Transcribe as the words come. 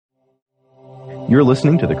You're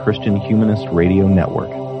listening to the Christian Humanist Radio Network,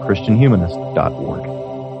 christianhumanist.org.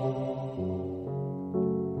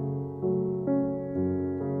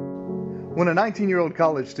 When a 19-year-old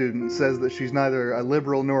college student says that she's neither a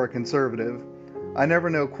liberal nor a conservative, I never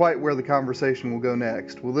know quite where the conversation will go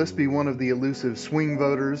next. Will this be one of the elusive swing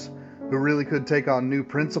voters who really could take on new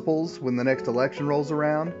principles when the next election rolls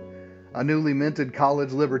around? A newly minted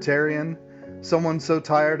college libertarian? Someone so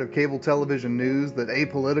tired of cable television news that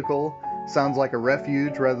apolitical sounds like a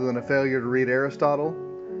refuge rather than a failure to read Aristotle?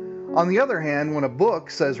 On the other hand, when a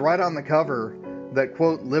book says right on the cover that,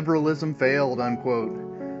 quote, liberalism failed, unquote,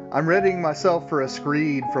 I'm readying myself for a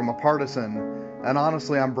screed from a partisan, and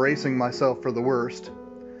honestly I'm bracing myself for the worst.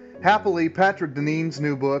 Happily, Patrick Deneen's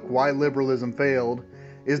new book, Why Liberalism Failed,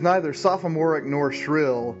 is neither sophomoric nor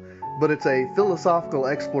shrill, but it's a philosophical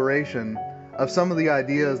exploration of some of the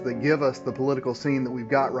ideas that give us the political scene that we've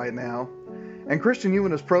got right now. And Christian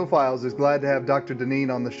Humanist Profiles is glad to have Dr.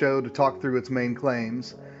 Deneen on the show to talk through its main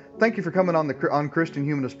claims. Thank you for coming on Christian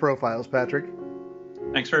Humanist Profiles, Patrick.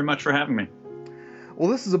 Thanks very much for having me. Well,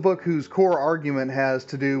 this is a book whose core argument has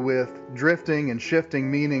to do with drifting and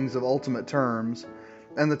shifting meanings of ultimate terms,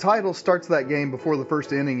 and the title starts that game before the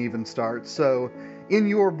first inning even starts. So, in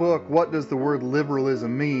your book, what does the word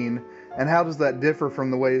liberalism mean, and how does that differ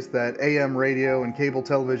from the ways that AM radio and cable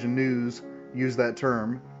television news use that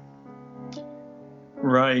term?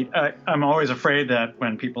 Right. I'm always afraid that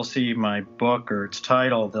when people see my book or its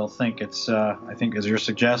title, they'll think it's, I think as you're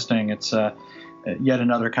suggesting, it's yet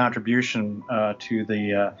another contribution to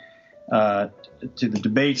the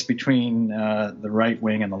debates between the right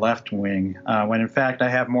wing and the left wing, when in fact I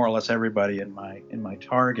have more or less everybody in my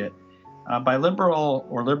target. By liberal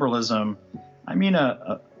or liberalism, I mean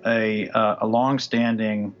a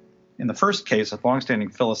long-standing, in the first case, a long-standing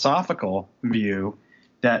philosophical view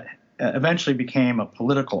that eventually became a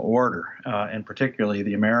political order, and particularly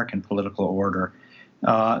the American political order.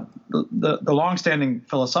 The long-standing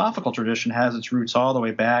philosophical tradition has its roots all the way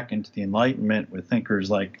back into the Enlightenment with thinkers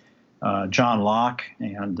like John Locke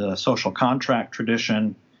and the social contract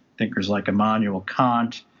tradition, thinkers like Immanuel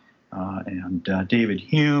Kant and David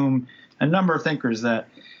Hume, a number of thinkers that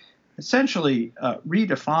essentially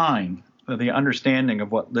redefine the understanding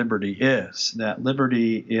of what liberty is. That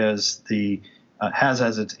liberty is has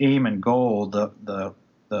as its aim and goal the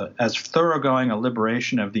as thoroughgoing a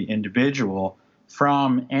liberation of the individual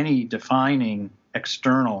from any defining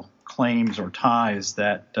external claims or ties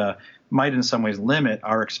that might in some ways limit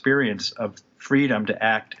our experience of freedom to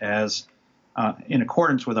act as in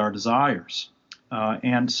accordance with our desires.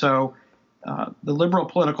 And so the liberal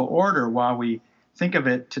political order, while we think of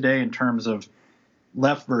it today in terms of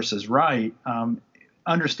left versus right,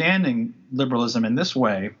 understanding liberalism in this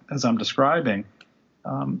way, as I'm describing,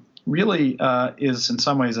 really is in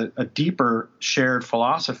some ways a deeper shared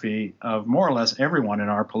philosophy of more or less everyone in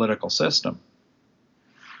our political system.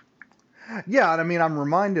 Yeah, and I mean, I'm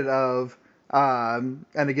reminded of, and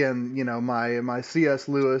again, you know, my C.S.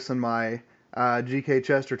 Lewis and my G.K.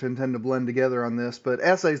 Chesterton tend to blend together on this, but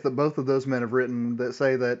essays that both of those men have written that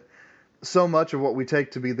say that so much of what we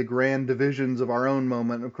take to be the grand divisions of our own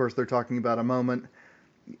moment, of course they're talking about a moment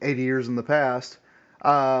 80 years in the past,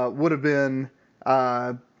 would have been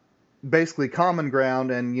basically common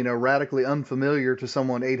ground and, you know, radically unfamiliar to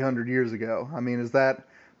someone 800 years ago. I mean, is that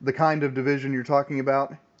the kind of division you're talking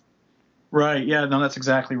about? Right. Yeah, no, that's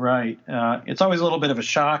exactly right. It's always a little bit of a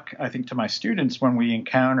shock, I think, to my students when we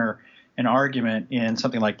encounter an argument in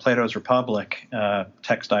something like Plato's Republic,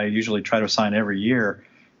 text I usually try to assign every year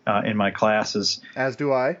in my classes. As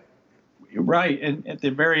do I. Right. And at the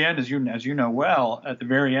very end, as you know well, at the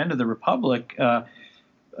very end of the Republic,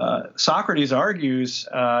 Socrates argues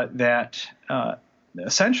that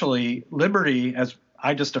essentially liberty, as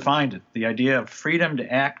I just defined it, the idea of freedom to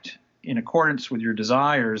act in accordance with your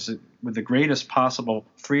desires with the greatest possible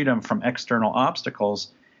freedom from external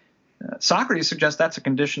obstacles, Socrates suggests that's a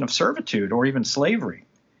condition of servitude or even slavery.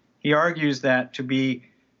 He argues that to be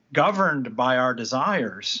governed by our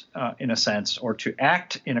desires, in a sense, or to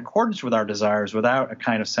act in accordance with our desires without a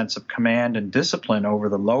kind of sense of command and discipline over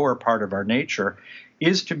the lower part of our nature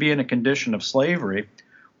is to be in a condition of slavery,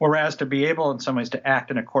 whereas to be able in some ways to act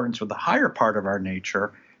in accordance with the higher part of our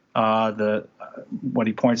nature, what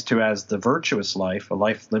he points to as the virtuous life, a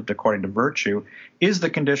life lived according to virtue, is the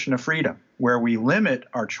condition of freedom, where we limit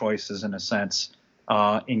our choices in a sense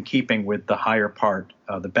in keeping with the higher part,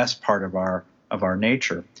 the best part of our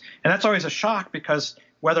nature. And that's always a shock because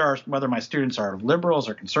whether my students are liberals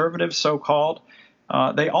or conservatives, so-called,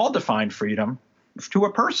 they all define freedom to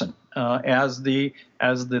a person as the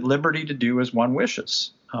liberty to do as one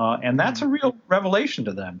wishes. And that's a real revelation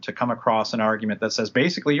to them, to come across an argument that says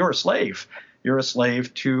basically you're a slave. You're a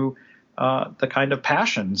slave to the kind of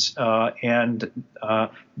passions, and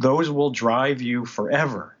those will drive you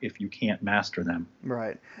forever if you can't master them.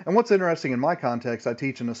 Right. And what's interesting in my context, I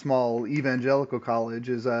teach in a small evangelical college,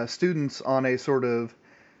 is students on a sort of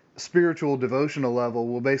spiritual devotional level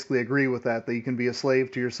will basically agree with that you can be a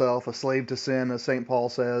slave to yourself, a slave to sin, as St. Paul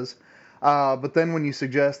says. But then when you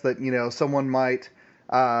suggest that, someone might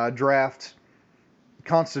draft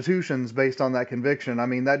constitutions based on that conviction, I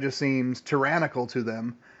mean, that just seems tyrannical to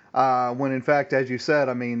them. When in fact, as you said,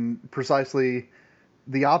 I mean, precisely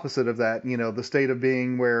the opposite of that, the state of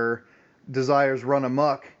being where desires run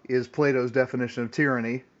amok is Plato's definition of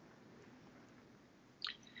tyranny.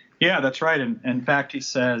 Yeah, that's right. And in fact, he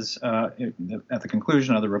says at the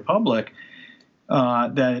conclusion of the Republic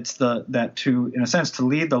that it's in a sense, to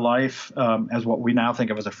lead the life as what we now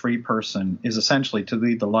think of as a free person is essentially to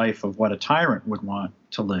lead the life of what a tyrant would want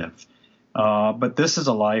to live. But this is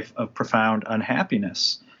a life of profound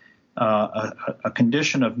unhappiness, a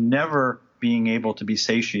condition of never being able to be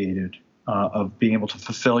satiated, of being able to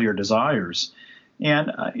fulfill your desires.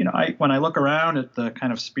 And when I look around at the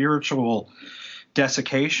kind of spiritual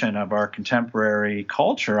desiccation of our contemporary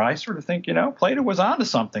culture, I sort of think, Plato was onto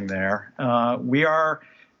something there. We're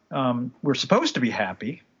supposed to be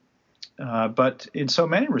happy, but in so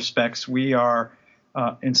many respects, we are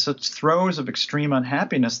in such throes of extreme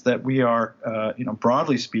unhappiness that we are,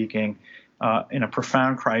 broadly speaking, in a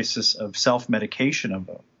profound crisis of self-medication of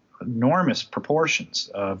enormous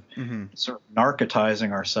proportions, of sort of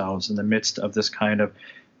narcotizing ourselves in the midst of this kind of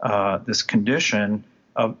this condition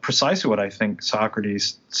of precisely what I think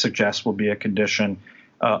Socrates suggests will be a condition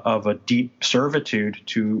of a deep servitude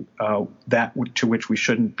to that to which we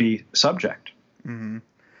shouldn't be subject. Mm-hmm.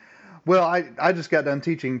 Well, I just got done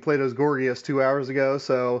teaching Plato's Gorgias 2 hours ago,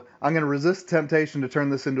 so I'm going to resist the temptation to turn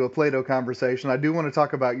this into a Plato conversation. I do want to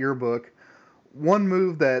talk about your book. One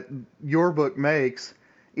move that your book makes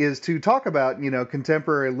is to talk about,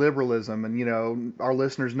 contemporary liberalism, and, our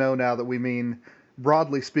listeners know now that we mean,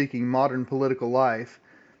 broadly speaking, modern political life.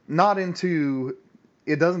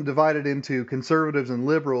 It doesn't divide it into conservatives and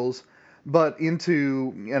liberals, but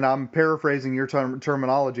into, and I'm paraphrasing your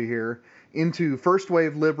terminology here, into first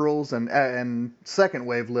wave liberals and second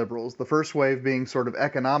wave liberals. The first wave being sort of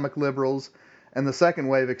economic liberals, and the second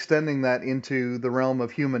wave extending that into the realm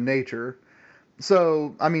of human nature.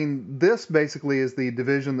 So, I mean, this basically is the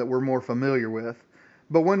division that we're more familiar with.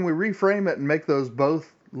 But when we reframe it and make those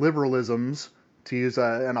both liberalisms, to use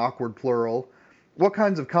an awkward plural, what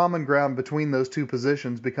kinds of common ground between those two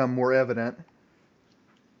positions become more evident?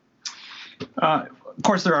 Of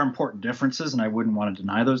course, there are important differences, and I wouldn't want to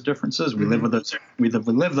deny those differences. We live with those. We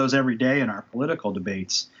live those every day in our political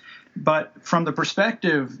debates. But from the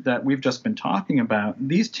perspective that we've just been talking about,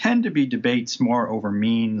 these tend to be debates more over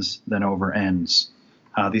means than over ends.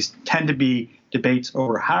 These tend to be debates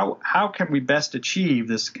over how can we best achieve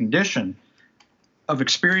this condition of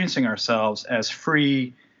experiencing ourselves as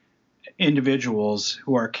free individuals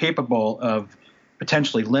who are capable of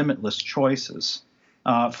potentially limitless choices.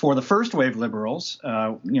 For the first wave liberals,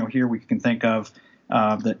 here we can think of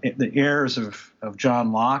the heirs of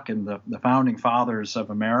John Locke and the founding fathers of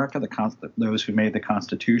America, those who made the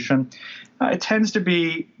Constitution. It tends to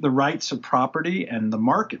be the rights of property and the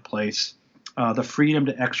marketplace, the freedom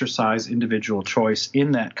to exercise individual choice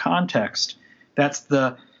in that context. That's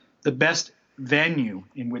the best venue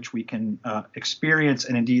in which we can experience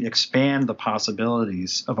and indeed expand the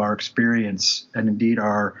possibilities of our experience and indeed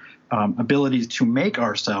our abilities to make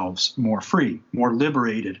ourselves more free, more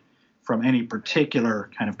liberated from any particular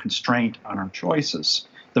kind of constraint on our choices.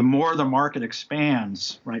 The more the market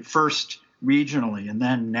expands, right, first regionally and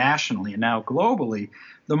then nationally and now globally,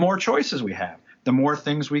 the more choices we have, the more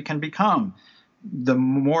things we can become, the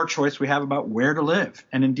more choice we have about where to live.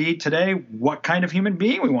 And indeed today, what kind of human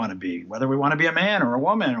being we want to be, whether we want to be a man or a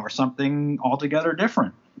woman or something altogether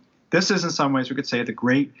different. This is in some ways, we could say, the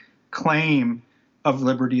great claim of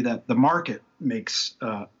liberty that the market makes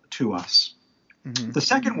to us. Mm-hmm. The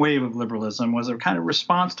second wave of liberalism was a kind of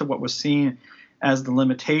response to what was seen as the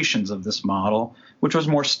limitations of this model, which was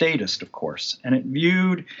more statist, of course. And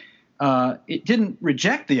it didn't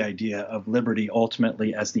reject the idea of liberty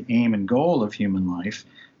ultimately as the aim and goal of human life,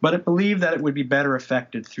 but it believed that it would be better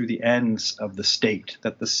effected through the ends of the state,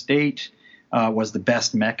 that the state was the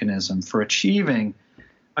best mechanism for achieving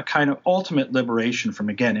a kind of ultimate liberation from,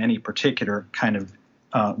 again, any particular kind of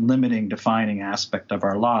limiting, defining aspect of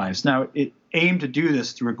our lives. Now, it aimed to do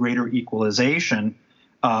this through a greater equalization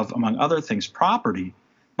of, among other things, property,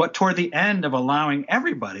 but toward the end of allowing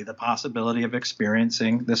everybody the possibility of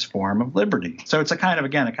experiencing this form of liberty. So it's a kind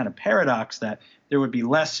of paradox that there would be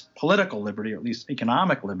less political liberty, or at least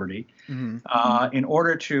economic liberty, in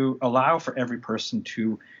order to allow for every person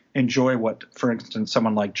to enjoy what, for instance,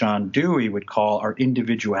 someone like John Dewey would call our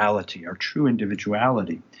individuality, our true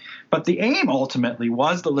individuality. But the aim ultimately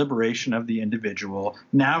was the liberation of the individual,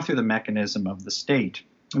 now through the mechanism of the state.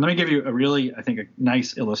 And let me give you I think, a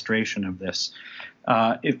nice illustration of this.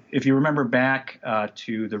 If you remember back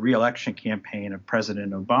to the re-election campaign of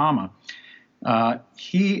President Obama,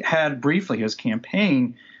 he had briefly, his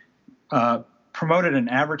campaign promoted an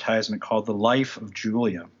advertisement called The Life of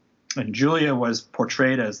Julia. And Julia was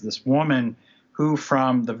portrayed as this woman who,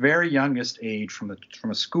 from the very youngest age, from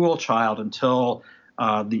a school child until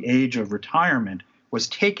the age of retirement, was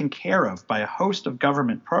taken care of by a host of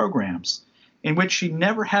government programs in which she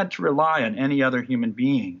never had to rely on any other human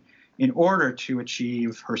being in order to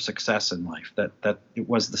achieve her success in life, that it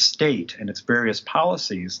was the state and its various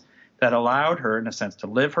policies that allowed her, in a sense, to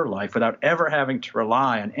live her life without ever having to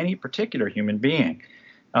rely on any particular human being.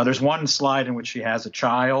 There's one slide in which she has a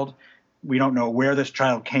child. We don't know where this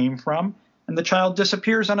child came from, and the child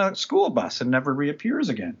disappears on a school bus and never reappears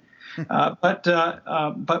again.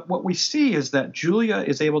 But what we see is that Julia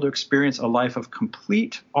is able to experience a life of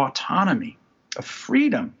complete autonomy, of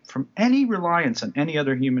freedom from any reliance on any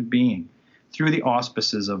other human being through the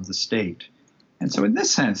auspices of the state. And so in this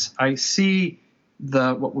sense, I see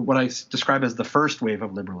what I describe as the first wave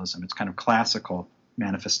of liberalism. It's kind of classical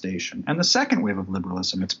manifestation. And the second wave of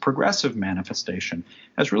liberalism, its progressive manifestation,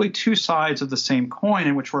 as really two sides of the same coin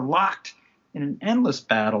in which we're locked in an endless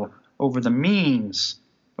battle over the means,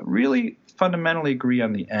 but really fundamentally agree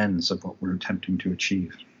on the ends of what we're attempting to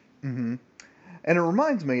achieve. Mm-hmm. And it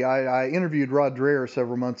reminds me, I interviewed Rod Dreher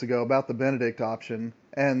several months ago about the Benedict option,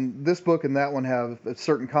 and this book and that one have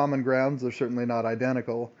certain common grounds. They're certainly not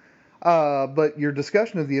identical. But your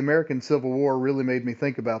discussion of the American Civil War really made me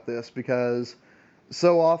think about this, because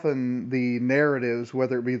so often the narratives,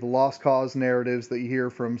 whether it be the lost cause narratives that you hear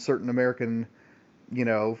from certain American,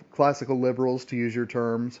 classical liberals, to use your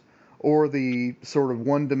terms, or the sort of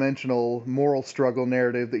one-dimensional moral struggle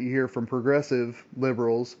narrative that you hear from progressive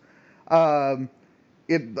liberals,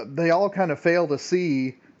 they all kind of fail to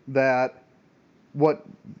see that what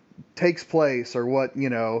takes place, or what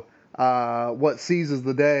seizes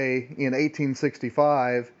the day in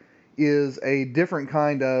 1865 is a different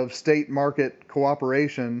kind of state market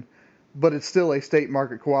cooperation, but it's still a state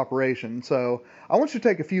market cooperation. So I want you to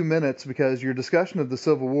take a few minutes, because your discussion of the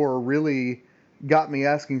Civil War really got me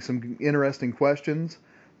asking some interesting questions.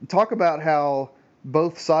 Talk about how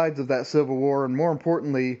both sides of that Civil War, and more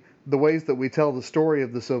importantly, the ways that we tell the story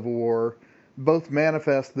of the Civil War, both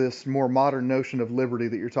manifest this more modern notion of liberty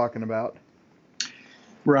that you're talking about.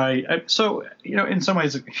 Right. So, in some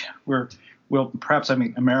ways,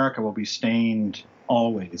 America will be stained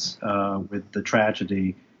always with the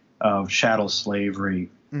tragedy of chattel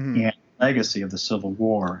slavery and legacy of the Civil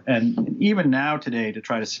War. And even now today, to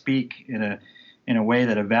try to speak in a way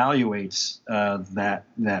that evaluates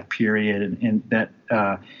that period and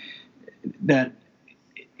that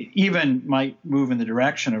even might move in the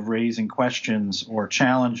direction of raising questions or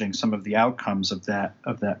challenging some of the outcomes of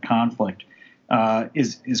that conflict,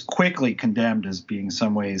 is quickly condemned as being in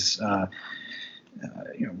some ways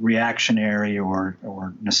reactionary or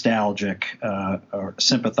nostalgic, or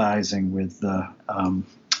sympathizing with the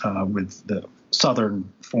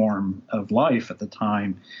Southern form of life at the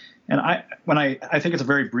time. And I think it's a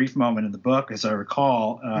very brief moment in the book, as I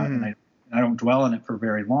recall, and I don't dwell on it for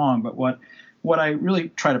very long. But what I really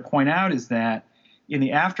try to point out is that in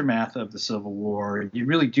the aftermath of the Civil War, you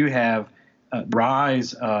really do have a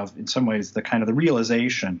rise of, in some ways, the kind of the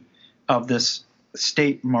realization of this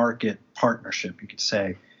state market partnership, you could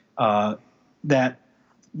say, that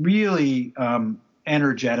really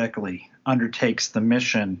energetically undertakes the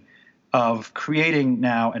mission of creating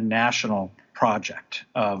now a national project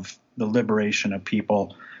of the liberation of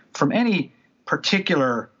people from any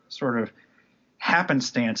particular sort of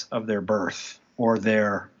happenstance of their birth or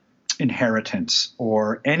their inheritance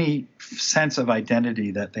or any sense of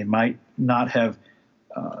identity that they might not have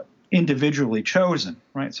individually chosen,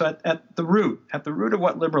 right? So at the root of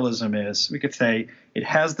what liberalism is, we could say it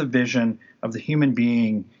has the vision of the human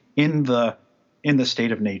being in the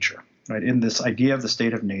state of nature, right? In this idea of the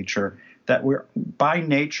state of nature, that by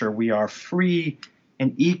nature we are free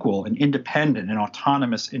and equal and independent and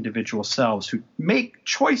autonomous individual selves who make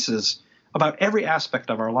choices about every aspect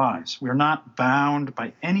of our lives. We're not bound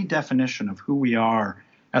by any definition of who we are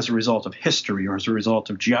as a result of history or as a result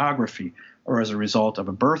of geography or as a result of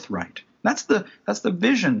a birthright. That's the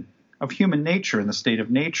vision of human nature and the state of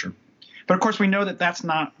nature. But of course, we know that that's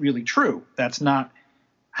not really true. That's not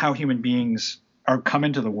how human beings come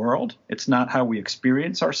into the world. It's not how we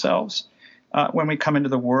experience ourselves. When we come into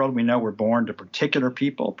the world, we know we're born to particular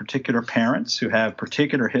people, particular parents who have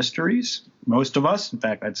particular histories. Most of us, in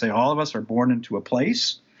fact, I'd say all of us, are born into a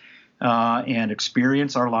place and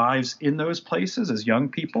experience our lives in those places as young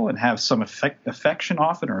people and have some affection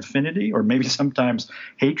often, or affinity, or maybe sometimes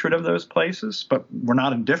hatred of those places, but we're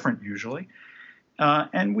not indifferent usually.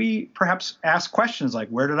 And we perhaps ask questions like,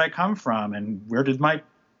 where did I come from, and where did my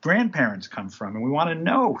grandparents come from? And we want to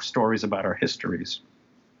know stories about our histories.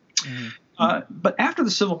 Mm-hmm. But after the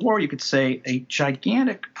Civil War, you could say a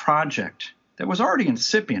gigantic project that was already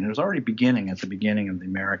incipient, it was already beginning at the beginning of the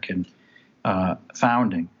American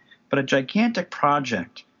founding, but a gigantic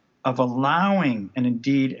project of allowing and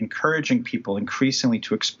indeed encouraging people increasingly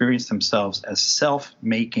to experience themselves as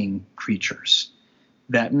self-making creatures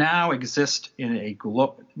that now exist in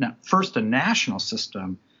first a national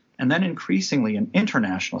system, and then increasingly an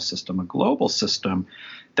international system, a global system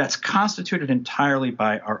that's constituted entirely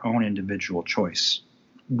by our own individual choice.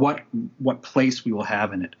 What place we will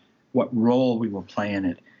have in it, what role we will play in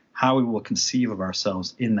it, how we will conceive of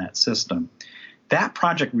ourselves in that system. That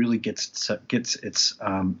project really gets its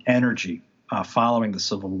energy following the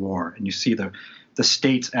Civil War, and you see the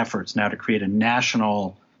state's efforts now to create a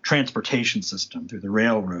national transportation system through the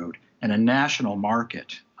railroad and a national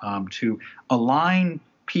market to align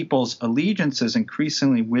people's allegiances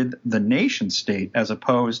increasingly with the nation state as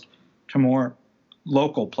opposed to more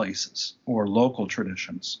local places or local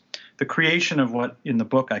traditions. The creation of what in the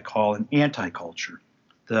book I call an anti-culture,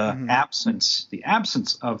 the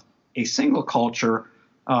absence of a single culture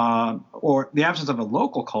or the absence of a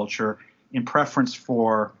local culture in preference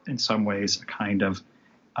for, in some ways, a kind of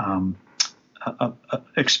a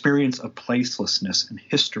experience of placelessness and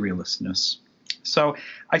historylessness. So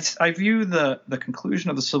I view the conclusion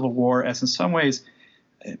of the Civil War as in some ways,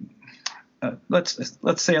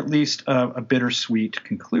 let's say at least a bittersweet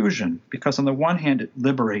conclusion, because on the one hand it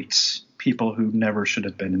liberates people who never should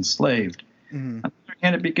have been enslaved. Mm-hmm. On the other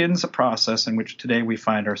hand, it begins a process in which today we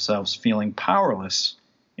find ourselves feeling powerless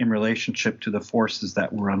in relationship to the forces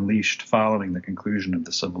that were unleashed following the conclusion of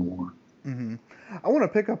the Civil War. Mm-hmm. I want to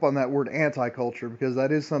pick up on that word anti-culture, because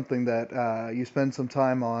that is something that you spend some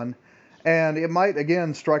time on. And it might,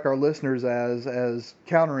 again, strike our listeners as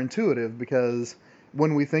counterintuitive, because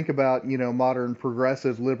when we think about, modern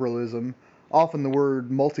progressive liberalism, often the word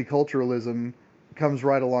multiculturalism comes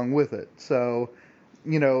right along with it. So,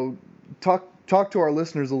 talk to our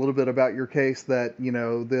listeners a little bit about your case that,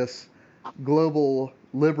 this global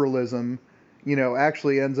liberalism,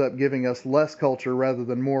 actually ends up giving us less culture rather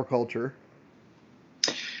than more culture.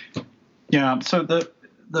 Yeah, so the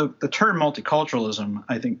term multiculturalism,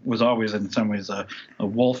 I think, was always in some ways a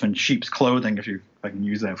wolf in sheep's clothing, if I can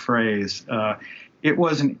use that phrase. It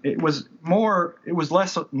was less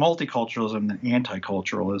multiculturalism than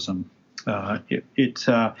anti-culturalism.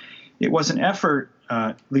 It was an effort,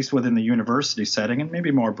 at least within the university setting and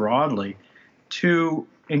maybe more broadly, to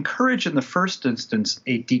encourage in the first instance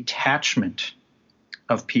a detachment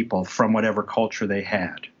of people from whatever culture they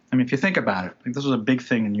had. I mean, if you think about it, this was a big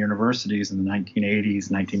thing in universities in the 1980s,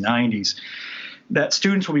 1990s, that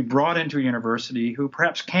students will be brought into a university who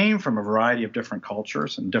perhaps came from a variety of different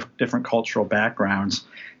cultures and different cultural backgrounds.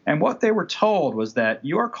 And what they were told was that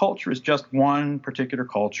your culture is just one particular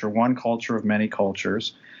culture, one culture of many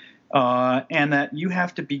cultures, and that you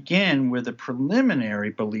have to begin with a preliminary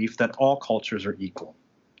belief that all cultures are equal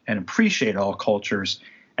and appreciate all cultures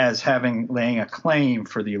as laying a claim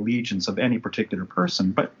for the allegiance of any particular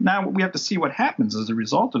person. But now we have to see what happens as a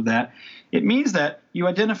result of that. It means that you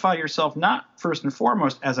identify yourself not first and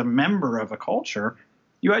foremost as a member of a culture.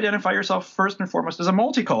 You identify yourself first and foremost as a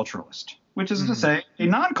multiculturalist, which is to say a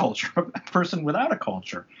non-culture, a person without a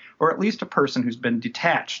culture, or at least a person who's been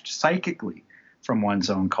detached psychically from one's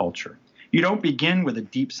own culture. You don't begin with a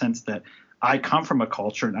deep sense that I come from a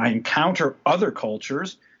culture and I encounter other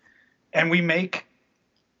cultures and we make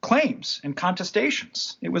claims and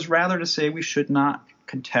contestations. It was rather to say we should not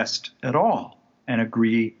contest at all and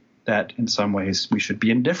agree that in some ways we should be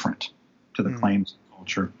indifferent to the claims of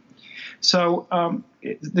culture. So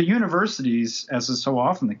the universities, as is so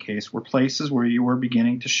often the case, were places where you were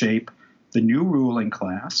beginning to shape the new ruling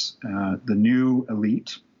class, the new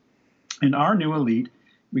elite. And our new elite,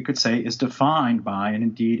 we could say, is defined by, and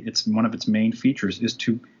indeed it's one of its main features, is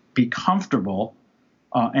to be comfortable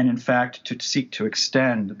and in fact to seek to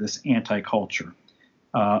extend this anti-culture,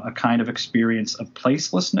 a kind of experience of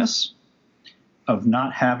placelessness, of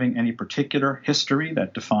not having any particular history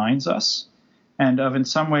that defines us, and of, in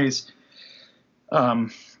some ways,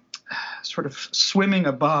 sort of swimming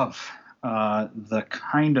above the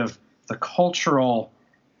kind of the cultural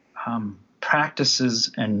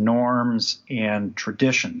practices and norms and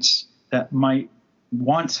traditions that might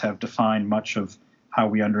once have defined much of how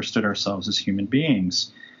we understood ourselves as human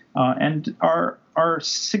beings, and are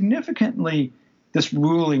significantly, this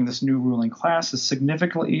new ruling class is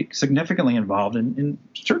significantly involved in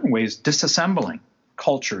certain ways disassembling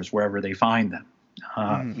cultures wherever they find them,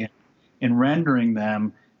 in rendering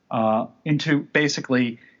them into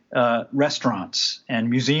basically restaurants and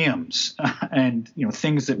museums and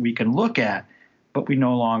things that we can look at, but we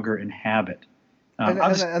no longer inhabit.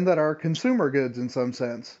 And that are consumer goods in some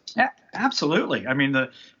sense. Absolutely. I mean,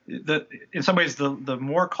 in some ways, the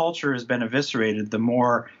more culture has been eviscerated, the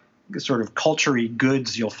more sort of culture-y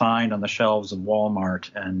goods you'll find on the shelves of Walmart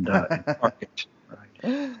and Target.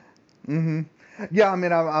 Right? Mm-hmm. Yeah, I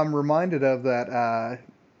mean, I'm reminded of that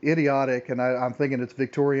idiotic, and I'm thinking it's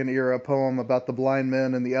Victorian-era poem about the blind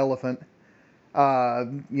men and the elephant.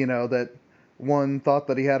 That one thought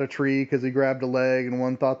that he had a tree because he grabbed a leg, and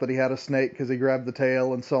one thought that he had a snake because he grabbed the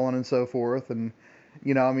tail, and so on and so forth. And,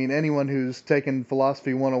 I mean, anyone who's taken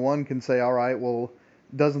Philosophy 101 can say, all right, well,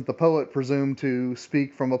 doesn't the poet presume to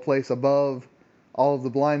speak from a place above all of the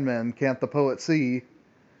blind men? Can't the poet see?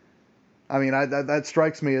 I mean, that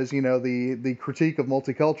strikes me as, the critique of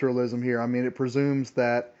multiculturalism here. I mean, it presumes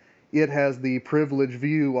that it has the privileged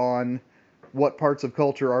view on what parts of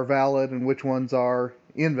culture are valid and which ones are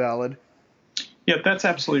invalid. Yeah, that's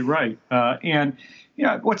absolutely right. And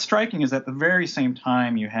what's striking is at the very same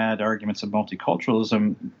time you had arguments of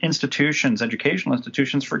multiculturalism, educational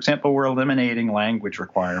institutions, for example, were eliminating language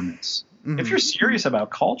requirements. Mm-hmm. If you're serious about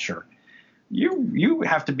culture, you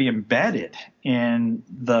have to be embedded in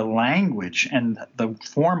the language and the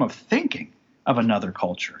form of thinking of another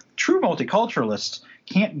culture. True multiculturalists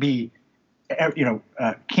can't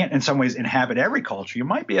in some ways inhabit every culture. You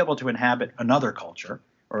might be able to inhabit another culture,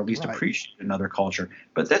 or at least appreciate another culture,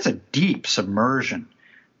 but that's a deep submersion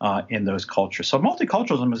in those cultures. So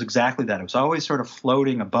multiculturalism was exactly that. It was always sort of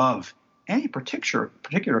floating above any particular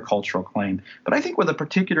cultural claim, but I think with a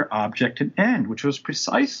particular object and end, which was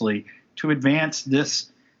precisely to advance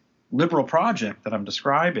this liberal project that I'm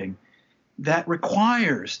describing that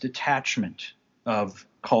requires detachment of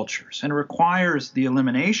cultures and requires the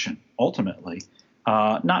elimination, ultimately,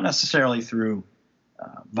 not necessarily through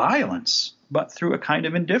violence, but through a kind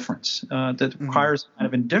of indifference that requires a kind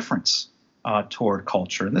of indifference toward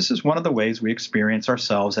culture. And this is one of the ways we experience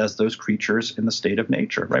ourselves as those creatures in the state of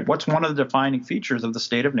nature, right? What's one of the defining features of the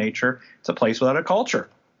state of nature? It's a place without a culture.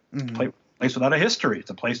 It's a place without a history. It's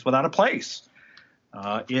a place without a place.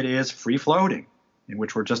 It is free-floating, in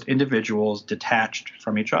which we're just individuals detached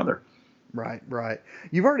from each other. Right.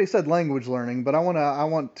 You've already said language learning, but I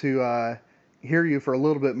want to hear you for a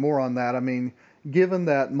little bit more on that. I mean, given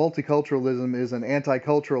that multiculturalism is an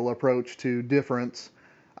anti-cultural approach to difference,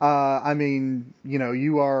 I mean,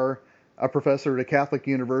 you are a professor at a Catholic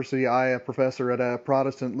university, I a professor at a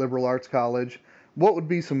Protestant liberal arts college. What would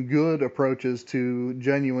be some good approaches to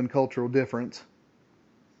genuine cultural difference?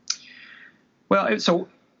 Well, so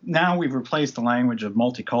now we've replaced the language of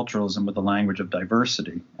multiculturalism with the language of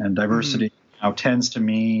diversity. And diversity now tends to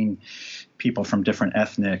mean people from different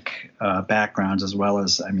ethnic backgrounds, as well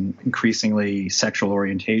as, increasingly sexual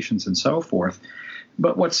orientations and so forth.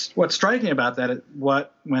 But what's striking about that,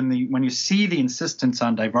 when you see the insistence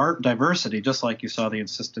on diversity, just like you saw the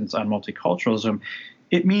insistence on multiculturalism,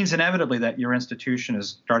 it means inevitably that your institution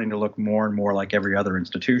is starting to look more and more like every other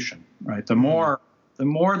institution, right? The more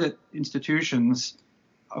that institutions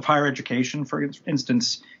of higher education, for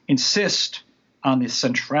instance, insist on the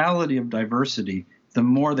centrality of diversity, the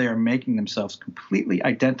more they are making themselves completely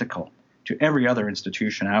identical to every other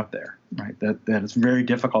institution out there, right? That it's very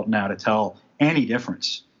difficult now to tell any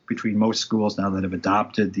difference between most schools now that have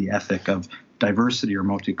adopted the ethic of diversity or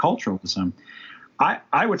multiculturalism.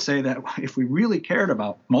 I would say that if we really cared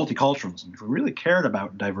about multiculturalism, if we really cared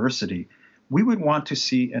about diversity, we would want to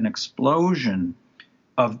see an explosion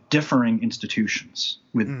of differing institutions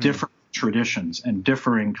with different traditions and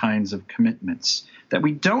differing kinds of commitments, that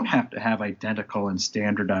we don't have to have identical and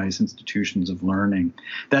standardized institutions of learning,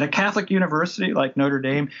 that a Catholic university like Notre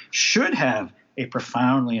Dame should have a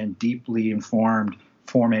profoundly and deeply informed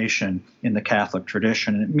formation in the Catholic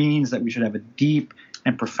tradition. And it means that we should have a deep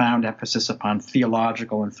and profound emphasis upon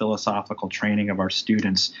theological and philosophical training of our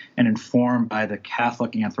students, and informed by the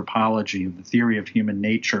Catholic anthropology of the theory of human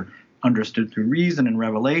nature understood through reason and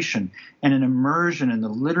revelation, and an immersion in the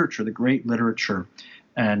literature, the great literature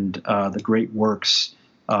and the great works,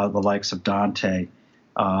 the likes of Dante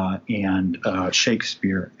and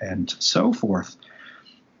Shakespeare and so forth.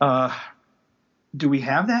 Do we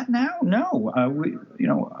have that now? No.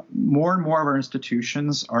 More and more of our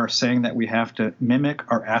institutions are saying that we have to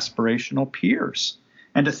mimic our aspirational peers.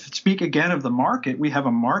 And to speak again of the market, we have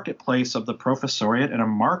a marketplace of the professoriate and a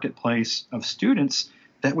marketplace of students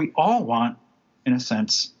that we all want, in a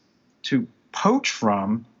sense, to poach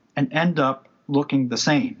from and end up looking the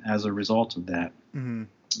same as a result of that. Mm-hmm.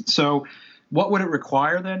 So what would it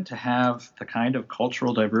require then to have the kind of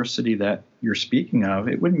cultural diversity that you're speaking of?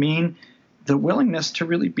 It would mean the willingness to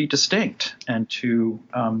really be distinct and to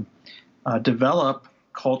develop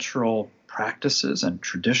cultural practices and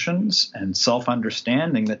traditions and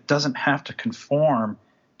self-understanding that doesn't have to conform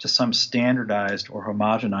to some standardized or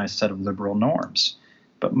homogenized set of liberal norms.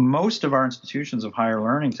 But most of our institutions of higher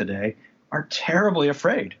learning today are terribly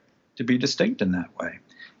afraid to be distinct in that way.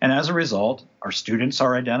 And as a result, our students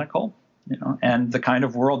are identical, and the kind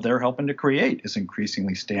of world they're helping to create is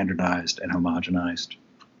increasingly standardized and homogenized.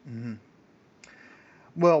 Mm-hmm.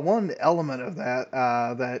 Well, one element of that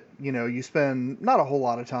that you spend not a whole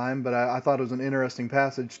lot of time, but I thought it was an interesting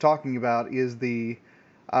passage talking about is the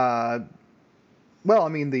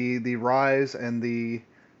rise and the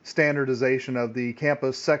standardization of the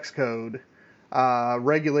campus sex code,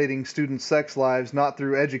 regulating students' sex lives not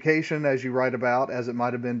through education, as you write about, as it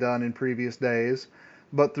might have been done in previous days,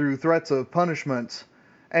 but through threats of punishments.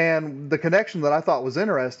 And the connection that I thought was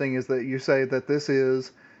interesting is that you say that this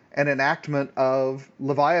is an enactment of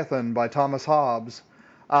Leviathan by Thomas Hobbes,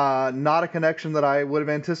 not a connection that I would have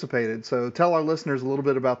anticipated. So tell our listeners a little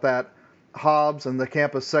bit about that Hobbes and the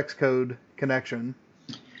campus sex code connection.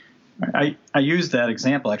 I used that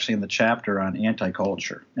example actually in the chapter on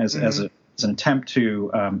anti-culture as an attempt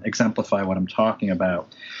to exemplify what I'm talking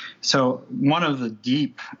about. So one of the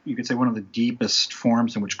deepest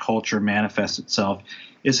forms in which culture manifests itself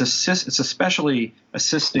is it's especially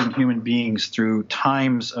assisting human beings through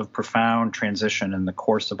times of profound transition in the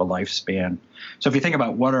course of a lifespan. So if you think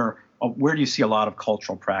about where do you see a lot of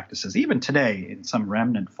cultural practices, even today in some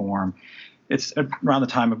remnant form, it's around the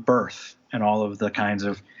time of birth and all of the kinds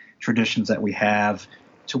of traditions that we have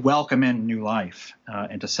to welcome in new life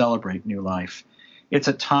and to celebrate new life. It's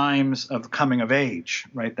at times of coming of age,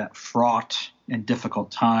 right? That fraught and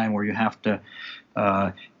difficult time where you have to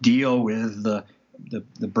deal with the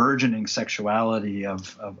burgeoning sexuality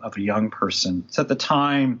of a young person. It's at the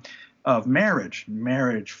time of marriage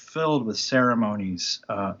filled with ceremonies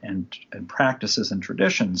and practices and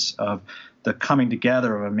traditions of the coming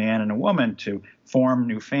together of a man and a woman to form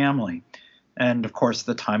new family. And, of course,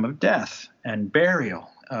 the time of death and burial,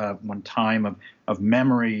 one time of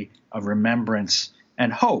memory, of remembrance,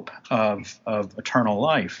 and hope of eternal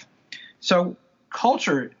life. So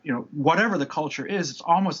culture, whatever the culture is, it's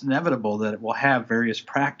almost inevitable that it will have various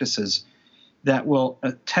practices that will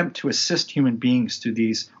attempt to assist human beings through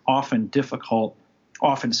these often difficult,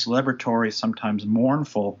 often celebratory, sometimes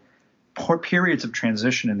mournful periods of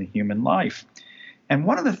transition in the human life. And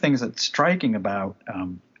one of the things that's striking about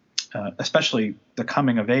especially the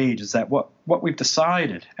coming of age is that what we've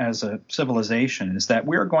decided as a civilization is that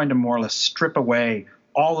we're going to more or less strip away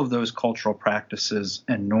all of those cultural practices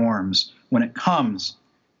and norms when it comes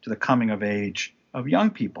to the coming of age of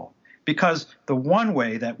young people. Because the one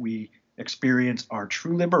way that we experience our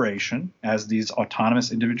true liberation as these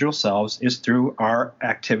autonomous individual selves is through our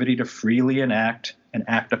activity to freely enact and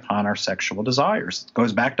act upon our sexual desires. It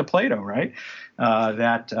goes back to Plato, right?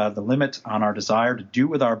 That the limit on our desire to do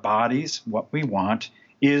with our bodies what we want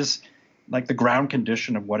is like the ground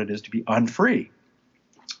condition of what it is to be unfree.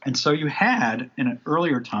 And so you had, in an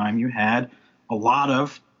earlier time, you had a lot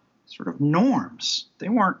of sort of norms. They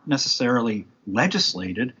weren't necessarily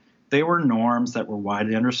legislated. They were norms that were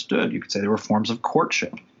widely understood. You could say they were forms of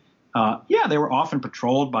courtship. They were often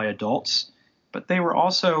patrolled by adults, but they were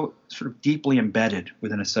also sort of deeply embedded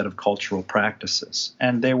within a set of cultural practices.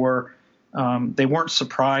 And they weren't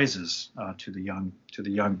surprises to the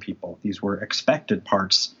young people. These were expected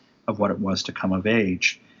parts of what it was to come of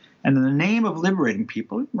age. And in the name of liberating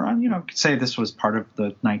people, you could say this was part of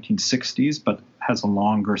the 1960s, but has a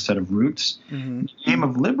longer set of roots. Mm-hmm. In the name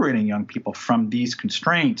of liberating young people from these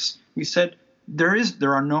constraints, we said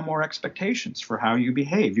there are no more expectations for how you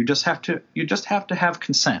behave. You just have to have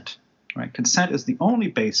consent. Right? Consent is the only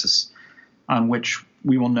basis on which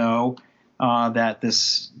we will know that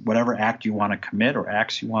this whatever act you want to commit or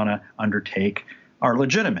acts you want to undertake are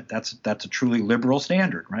legitimate. That's a truly liberal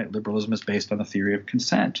standard, right? Liberalism is based on the theory of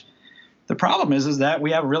consent. The problem is that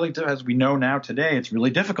we have really, as we know now today, it's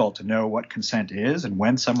really difficult to know what consent is and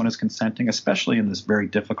when someone is consenting, especially in this very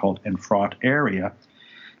difficult and fraught area.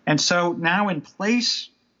 And so now, in place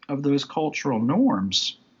of those cultural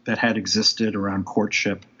norms that had existed around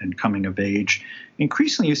courtship and coming of age,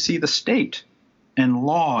 increasingly you see the state and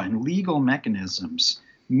law and legal mechanisms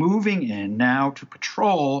moving in now to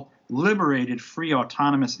patrol liberated, free,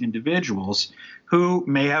 autonomous individuals who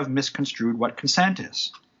may have misconstrued what consent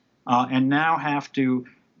is, and now have to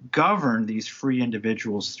govern these free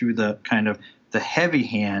individuals through the kind of the heavy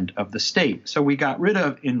hand of the state. So we got rid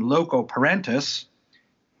of in loco parentis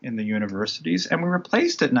in the universities, and we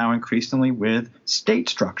replaced it now increasingly with state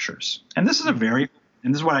structures. And this is and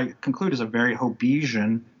this is what I conclude is a very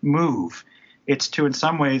Hobbesian move. It's to, in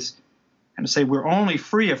some ways, kind of say we're only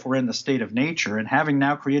free if we're in the state of nature. And having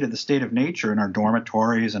now created the state of nature in our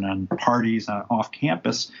dormitories and on parties off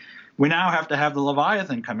campus, we now have to have the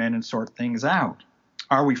Leviathan come in and sort things out.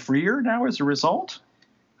 Are we freer now as a result?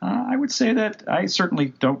 I would say that I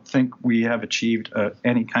certainly don't think we have achieved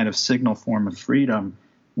any kind of signal form of freedom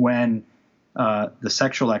when the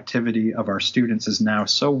sexual activity of our students is now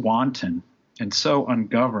so wanton and so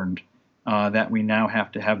ungoverned that we now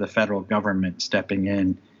have to have the federal government stepping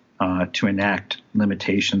in to enact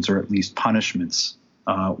limitations or at least punishments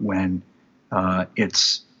when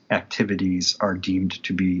its activities are deemed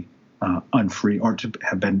to be unfree or to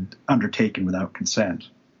have been undertaken without consent.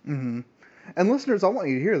 Mm-hmm. And listeners, I want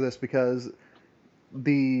you to hear this, because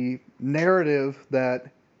the narrative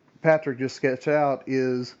that Patrick just sketched out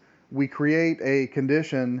is we create a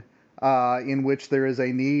condition in which there is a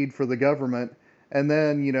need for the government, and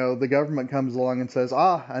then, the government comes along and says,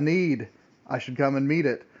 a need, I should come and meet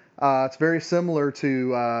it. It's very similar to,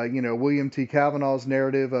 William T. Cavanaugh's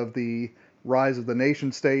narrative of the rise of the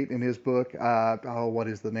nation state in his book. What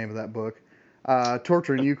is the name of that book?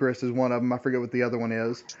 Torture and Eucharist is one of them. I forget what the other one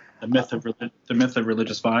is. The myth of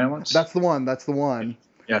religious violence. That's the one.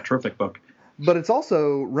 Yeah, terrific book. But it's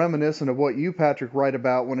also reminiscent of what you, Patrick, write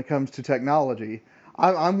about when it comes to technology.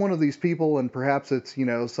 I'm one of these people, and perhaps it's,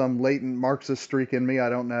 some latent Marxist streak in me, I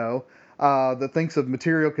don't know, that thinks of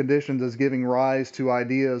material conditions as giving rise to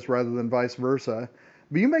ideas rather than vice versa.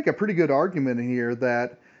 But you make a pretty good argument here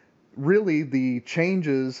that really the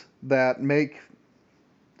changes that make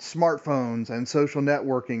smartphones and social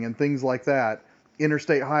networking and things like that,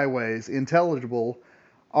 interstate highways, intelligible,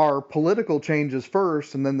 are political changes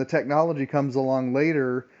first, and then the technology comes along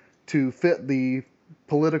later to fit the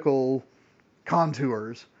political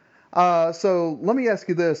contours. So let me ask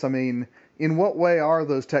you this. I mean, in what way are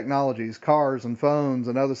those technologies, cars and phones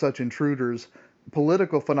and other such intruders,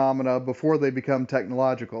 political phenomena before they become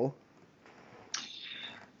technological?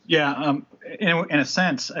 Yeah, in a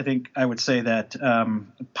sense, I think I would say that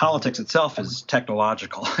politics itself is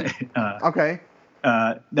technological. Okay.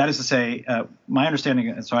 That is to say, my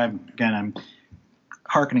understanding. So I'm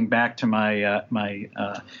hearkening back to my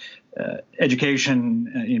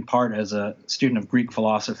education in part as a student of Greek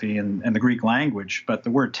philosophy and the Greek language. But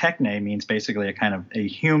the word techne means basically a kind of a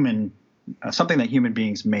human, something that human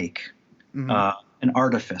beings make, an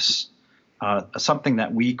artifice, something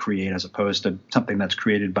that we create as opposed to something that's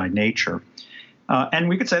created by nature. And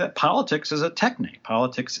we could say that politics is a techne.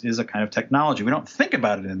 Politics is a kind of technology. We don't think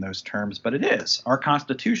about it in those terms, but it is. Our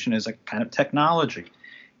Constitution is a kind of technology.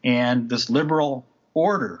 And this liberal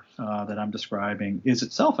order that I'm describing is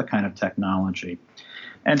itself a kind of technology.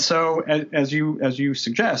 And so, as you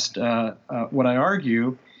suggest, what I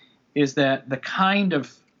argue is that the kind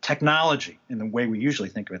of technology, in the way we usually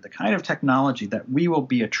think of it, the kind of technology that we will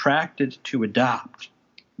be attracted to adopt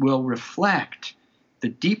will reflect the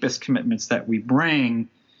deepest commitments that we bring,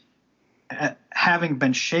 having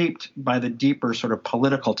been shaped by the deeper sort of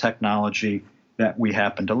political technology that we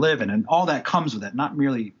happen to live in. And all that comes with it, not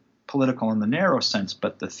merely political in the narrow sense,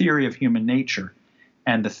 but the theory of human nature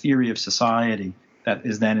and the theory of society that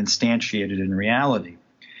is then instantiated in reality.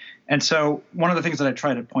 And so one of the things that I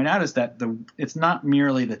try to point out is that it's not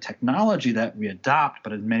merely the technology that we adopt,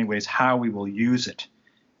 but in many ways how we will use it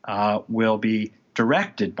will be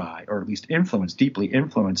directed by, or at least deeply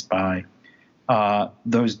influenced by,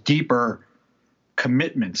 those deeper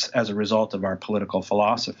commitments as a result of our political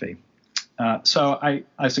philosophy. So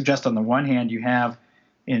I suggest on the one hand, you have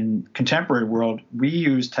in contemporary world, we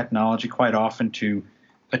use technology quite often to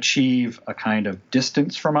achieve a kind of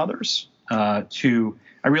distance from others.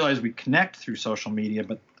 I realize we connect through social media,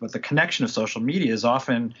 but the connection of social media is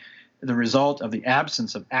often the result of the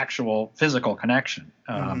absence of actual physical connection.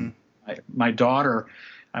 My daughter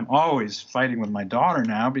I'm always fighting with my daughter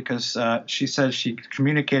now because she says she's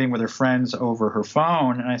communicating with her friends over her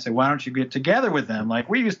phone. And I say, why don't you get together with them like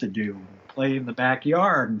we used to do, play in the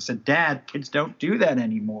backyard? And said, Dad, kids don't do that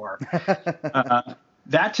anymore.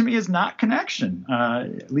 That to me is not connection,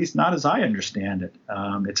 at least not as I understand it.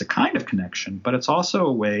 It's a kind of connection, but it's also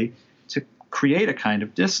a way to create a kind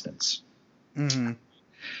of distance. Mm-hmm.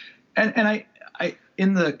 And I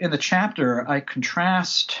in the chapter, I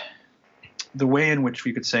contrast the way in which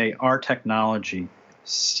we could say our technology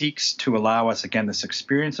seeks to allow us, again, this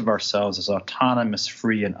experience of ourselves as autonomous,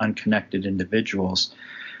 free, and unconnected individuals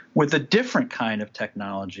with a different kind of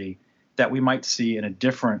technology that we might see in a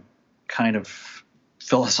different kind of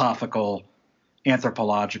philosophical,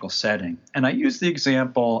 anthropological setting. And I use the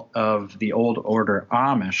example of the old order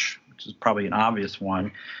Amish, which is probably an obvious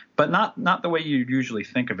one, but not the way you usually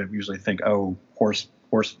think of it. We usually think,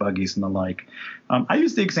 horse buggies and the like. I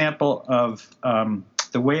use the example of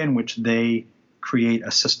the way in which they create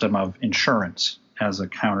a system of insurance as a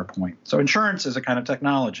counterpoint. So insurance is a kind of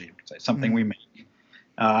technology, something we make.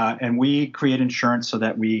 And we create insurance so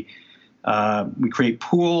that we create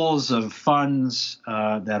pools of funds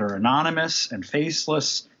that are anonymous and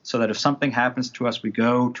faceless, so that if something happens to us, we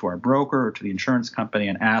go to our broker or to the insurance company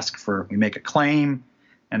and we make a claim,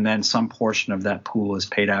 and then some portion of that pool is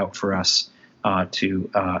paid out for us to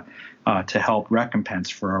help recompense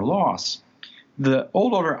for our loss. The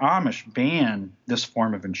old order Amish banned this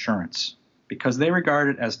form of insurance because they regard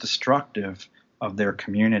it as destructive of their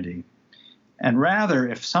community. And rather,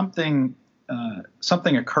 if something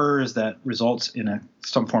occurs that results in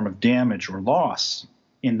some form of damage or loss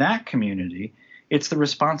in that community, it's the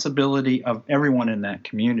responsibility of everyone in that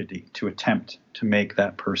community to attempt to make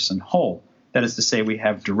that person whole. That is to say, we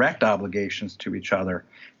have direct obligations to each other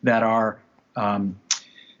that are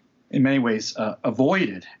in many ways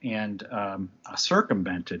avoided and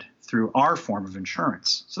circumvented through our form of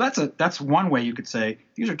insurance. So that's one way you could say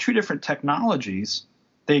these are two different technologies.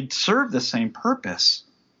 They serve the same purpose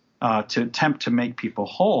to attempt to make people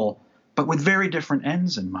whole, but with very different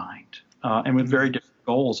ends in mind and with very different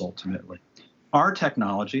goals ultimately. Our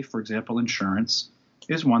technology, for example, insurance,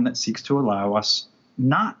 is one that seeks to allow us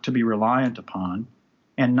not to be reliant upon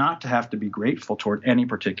and not to have to be grateful toward any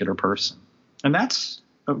particular person. And that's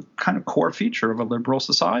a kind of core feature of a liberal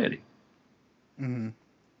society. Mm-hmm.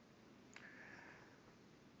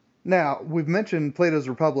 Now, we've mentioned Plato's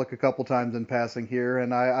Republic a couple times in passing here,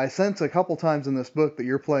 and I sense a couple times in this book that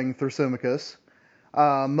you're playing Thrasymachus,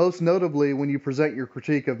 most notably when you present your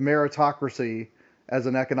critique of meritocracy as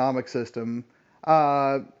an economic system,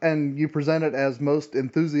 and you present it as most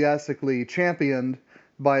enthusiastically championed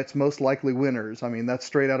by its most likely winners. I mean, that's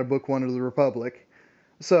straight out of Book 1 of the Republic.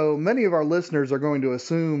 So many of our listeners are going to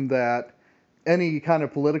assume that any kind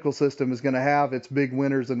of political system is going to have its big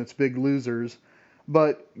winners and its big losers.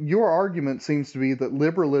 But your argument seems to be that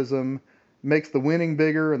liberalism makes the winning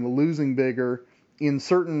bigger and the losing bigger in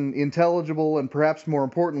certain intelligible and perhaps more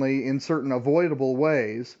importantly in certain avoidable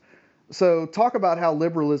ways. So talk about how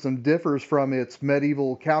liberalism differs from its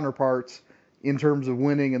medieval counterparts in terms of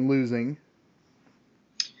winning and losing.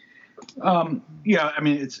 Yeah, I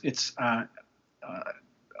mean, it's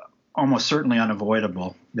almost certainly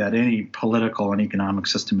unavoidable that any political and economic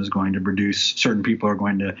system is going to produce certain people are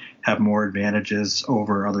going to have more advantages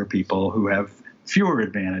over other people who have fewer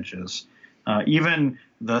advantages. Even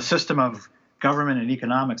the system of government and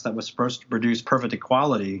economics that was supposed to produce perfect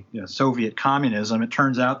equality, Soviet communism, it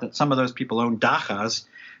turns out that some of those people owned dachas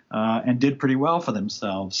and did pretty well for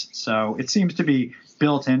themselves. So it seems to be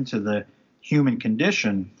built into the human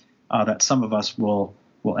condition that some of us will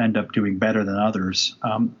end up doing better than others.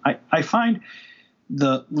 I find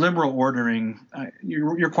the liberal ordering,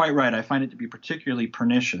 you're quite right, I find it to be particularly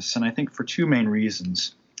pernicious, and I think for two main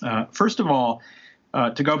reasons. First of all,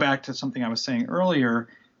 to go back to something I was saying earlier,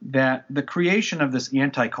 that the creation of this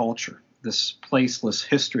anti-culture, this placeless,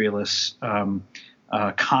 historyless,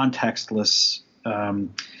 contextless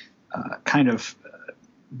kind of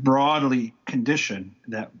broadly condition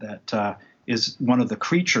that is one of the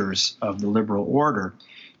creatures of the liberal order,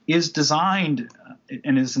 is designed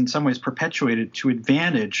and is in some ways perpetuated to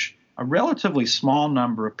advantage a relatively small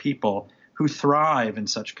number of people who thrive in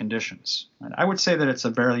such conditions. And I would say that it's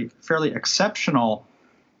a fairly exceptional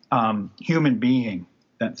human being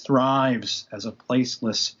that thrives as a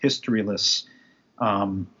placeless, historyless,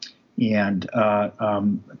 and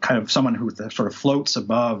kind of someone who sort of floats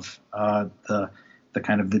above the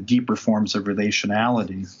kind of the deeper forms of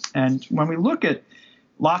relationality. And when we look at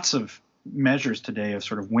lots of measures today of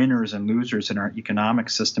sort of winners and losers in our economic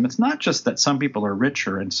system, it's not just that some people are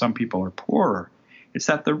richer and some people are poorer. It's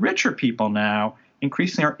that the richer people now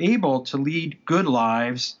increasingly are able to lead good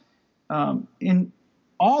lives in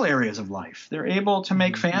all areas of life. They're able to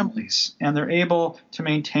make families, and they're able to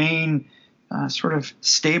maintain sort of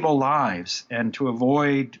stable lives and to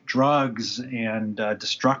avoid drugs and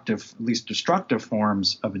destructive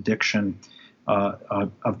forms of addiction,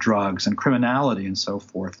 of drugs and criminality and so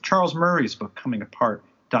forth. Charles Murray's book, Coming Apart,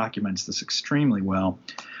 documents this extremely well.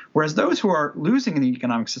 Whereas those who are losing in the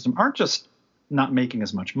economic system aren't just not making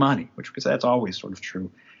as much money, because that's always sort of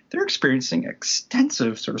true. They're experiencing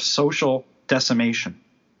extensive sort of social decimation.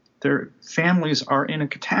 Their families are in a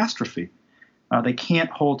catastrophe. They can't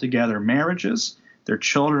hold together marriages. Their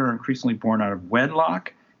children are increasingly born out of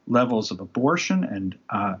wedlock. Levels of abortion and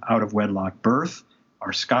out of wedlock birth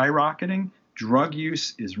are skyrocketing. Drug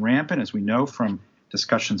use is rampant, as we know from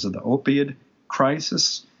discussions of the opioid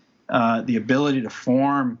crisis. The ability to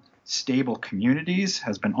form stable communities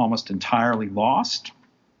has been almost entirely lost.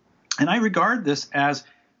 And I regard this as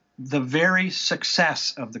the very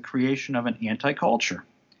success of the creation of an anti-culture,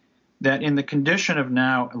 that in the condition of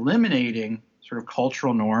now eliminating sort of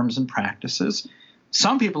cultural norms and practices,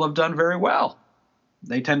 some people have done very well.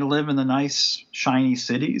 They tend to live in the nice, shiny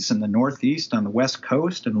cities in the Northeast, on the West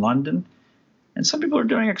Coast, in London. And some people are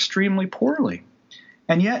doing extremely poorly.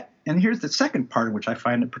 And yet, and here's the second part of which I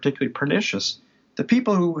find it particularly pernicious, the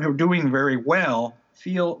people who are doing very well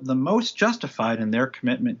feel the most justified in their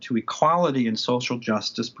commitment to equality and social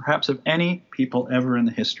justice, perhaps of any people ever in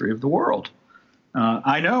the history of the world.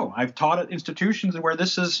 I know I've taught at institutions where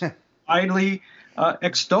this is widely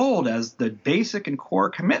extolled as the basic and core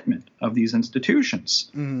commitment of these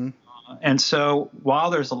institutions. Mm-hmm. And so while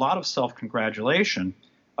there's a lot of self-congratulation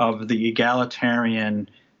of the egalitarian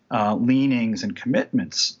leanings and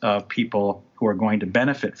commitments of people who are going to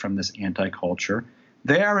benefit from this anti-culture,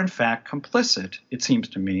 they are in fact complicit, it seems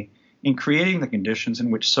to me, in creating the conditions in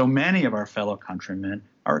which so many of our fellow countrymen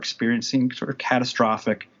are experiencing sort of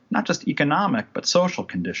catastrophic, not just economic, but social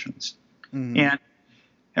conditions. Mm-hmm.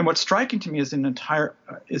 And what's striking to me is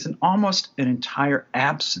almost an entire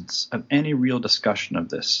absence of any real discussion of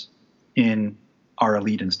this in our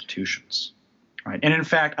elite institutions. Right? And in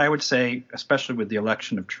fact, I would say, especially with the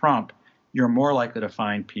election of Trump, you're more likely to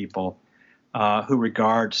find people who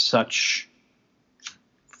regard such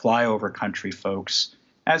flyover country folks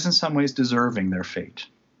as in some ways deserving their fate.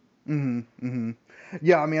 Mm-hmm, mm-hmm.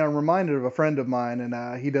 Yeah, I mean, I'm reminded of a friend of mine,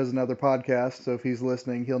 and he does another podcast, so if he's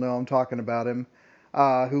listening, he'll know I'm talking about him,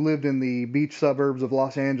 who lived in the beach suburbs of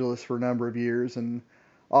Los Angeles for a number of years and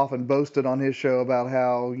often boasted on his show about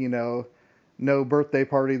how, no birthday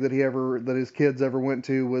party that his kids ever went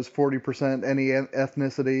to was 40% any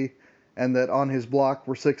ethnicity, and that on his block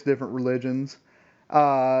were 6 different religions.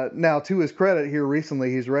 Now, to his credit, here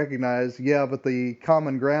recently he's recognized, but the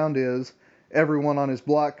common ground is everyone on his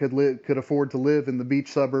block could afford to live in the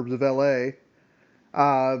beach suburbs of L.A.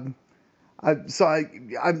 I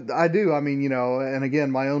do. I mean, and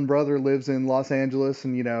again, my own brother lives in Los Angeles,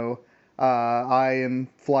 and I in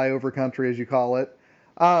flyover country, as you call it.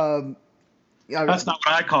 That's not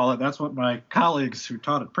what I call it. That's what my colleagues who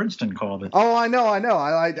taught at Princeton called it. Oh, I know. I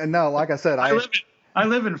know. Like I said, I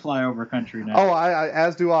live in flyover country now. Oh,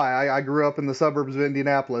 as do I. I grew up in the suburbs of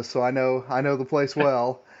Indianapolis, so I know the place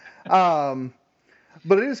well.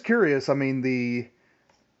 But it is curious. I mean,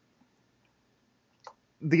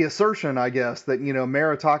 the assertion, I guess, that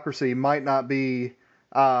meritocracy might not be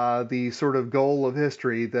the sort of goal of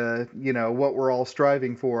history, what we're all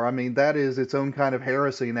striving for. I mean, that is its own kind of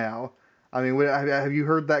heresy now. I mean, have you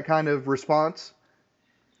heard that kind of response?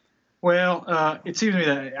 Well, it seems to me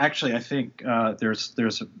that actually I think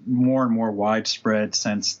there's a more and more widespread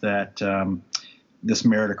sense that this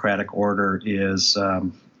meritocratic order has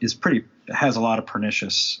a lot of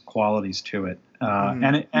pernicious qualities to it,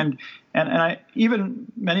 and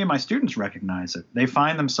even many of my students recognize it. They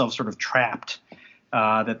find themselves sort of trapped,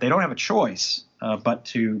 that they don't have a choice but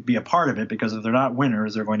to be a part of it, because if they're not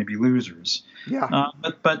winners, they're going to be losers. Yeah.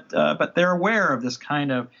 But they're aware of this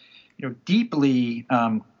kind of deeply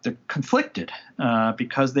they're conflicted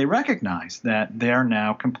because they recognize that they're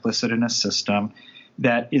now complicit in a system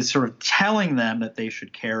that is sort of telling them that they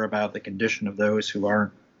should care about the condition of those who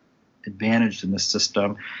aren't advantaged in the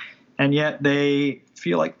system, and yet they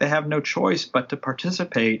feel like they have no choice but to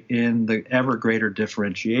participate in the ever greater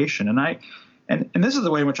differentiation. And this is the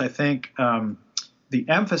way in which I think the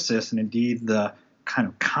emphasis and indeed the kind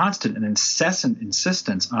of constant and incessant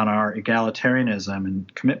insistence on our egalitarianism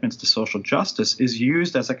and commitments to social justice is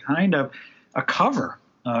used as a kind of a cover,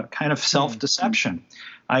 kind of self-deception.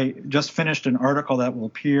 I just finished an article that will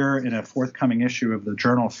appear in a forthcoming issue of the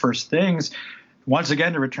journal First Things, once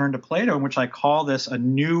again, to return to Plato, in which I call this a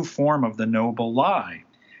new form of the noble lie,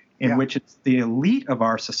 in which it's the elite of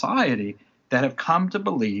our society that have come to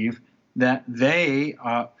believe that they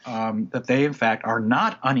in fact are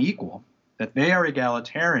not unequal, that they are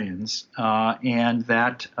egalitarians, and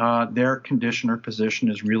that their condition or position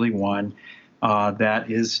is really one that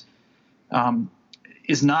is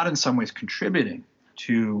not in some ways contributing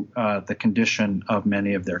to the condition of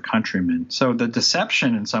many of their countrymen. So the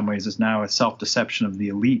deception in some ways is now a self-deception of the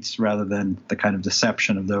elites rather than the kind of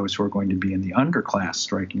deception of those who are going to be in the underclass,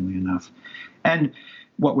 strikingly enough. And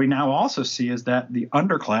what we now also see is that the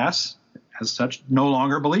underclass, as such, no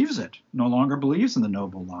longer believes in the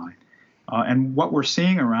noble lie. And what we're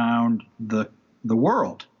seeing around the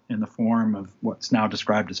world in the form of what's now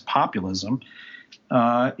described as populism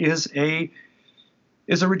is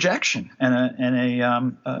a rejection and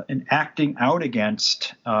an acting out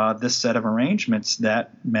against this set of arrangements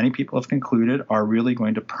that many people have concluded are really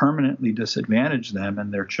going to permanently disadvantage them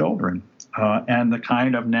and their children, and the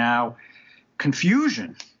kind of now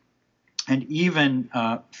confusion and even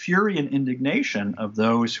fury and indignation of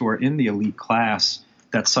those who are in the elite class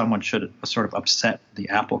that someone should sort of upset the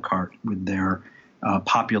apple cart with their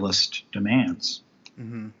populist demands.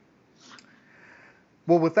 Mm-hmm.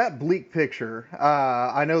 Well, with that bleak picture,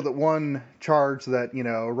 I know that one charge that,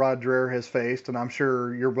 Rod Dreher has faced, and I'm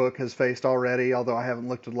sure your book has faced already, although I haven't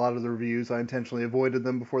looked at a lot of the reviews, I intentionally avoided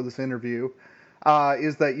them before this interview,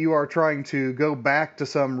 is that you are trying to go back to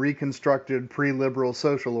some reconstructed pre-liberal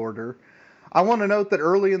social order. I want to note that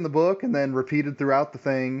early in the book, and then repeated throughout the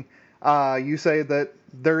thing, you say that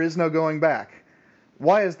there is no going back.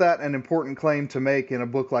 Why is that an important claim to make in a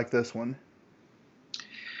book like this one?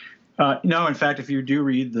 No, in fact, if you do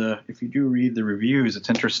read the reviews, it's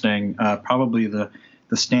interesting. Probably the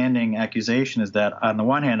standing accusation is that on the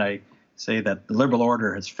one hand, I say that the liberal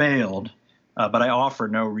order has failed, but I offer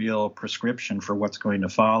no real prescription for what's going to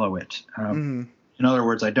follow it. In other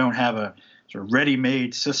words, I don't have a sort of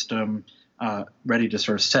ready-made system ready to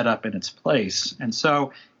sort of set up in its place. And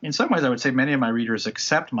so, in some ways, I would say many of my readers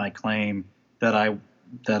accept my claim that I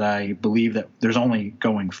believe that there's only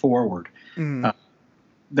going forward.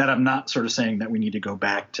 That I'm not sort of saying that we need to go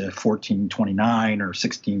back to 1429 or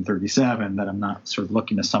 1637, that I'm not sort of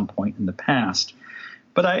looking to some point in the past.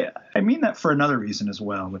 But I mean that for another reason as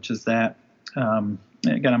well, which is that,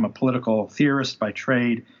 again, I'm a political theorist by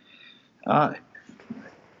trade. The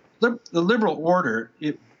liberal order,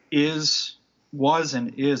 was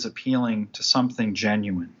and is appealing to something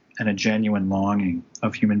genuine and a genuine longing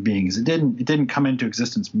of human beings. It didn't come into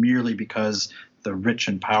existence merely because the rich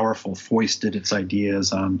and powerful foisted its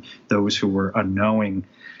ideas on those who were unknowing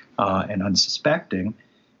and unsuspecting.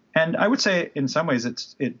 And I would say in some ways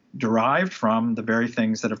it derived from the very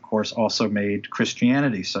things that, of course, also made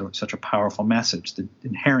Christianity such a powerful message: the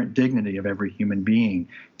inherent dignity of every human being,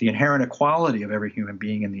 the inherent equality of every human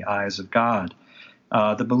being in the eyes of God,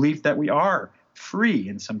 the belief that we are free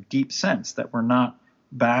in some deep sense, that we're not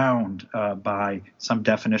bound by some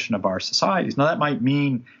definition of our societies. Now, that might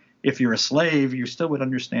mean if you're a slave, you still would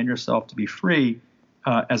understand yourself to be free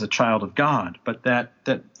as a child of God, but that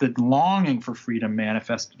the longing for freedom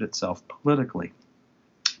manifested itself politically.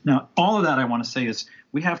 Now, all of that I want to say is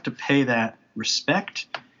we have to pay that respect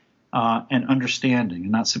and understanding,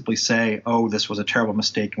 and not simply say, oh, this was a terrible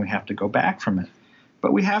mistake and we have to go back from it.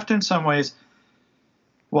 But we have to, in some ways,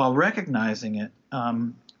 while recognizing it,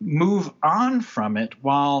 move on from it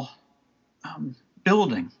while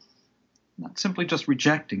building. Not simply just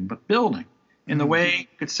rejecting, but building. In the way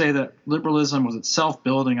you could say that liberalism was itself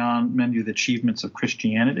building on many of the achievements of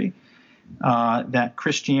Christianity, that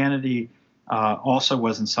Christianity also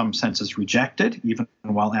was in some senses rejected, even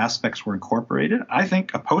while aspects were incorporated. I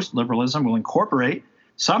think a post-liberalism will incorporate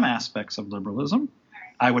some aspects of liberalism.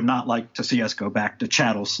 I would not like to see us go back to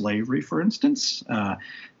chattel slavery, for instance.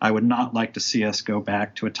 I would not like to see us go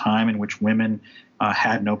back to a time in which women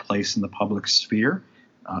had no place in the public sphere.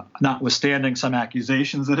 Notwithstanding some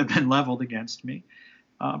accusations that have been leveled against me.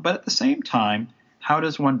 But at the same time, how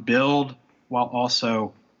does one build while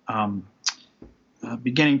also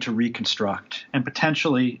beginning to reconstruct and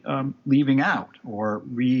potentially leaving out or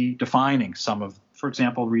redefining for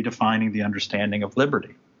example, redefining the understanding of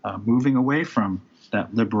liberty, moving away from that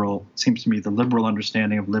seems to me, the liberal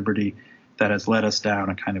understanding of liberty that has led us down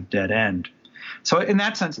a kind of dead end. So in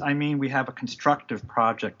that sense, I mean, we have a constructive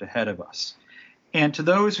project ahead of us. And to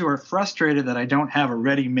those who are frustrated that I don't have a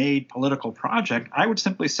ready-made political project, I would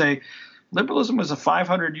simply say liberalism was a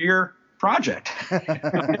 500-year project.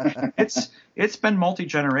 It's been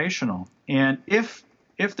multi-generational. And if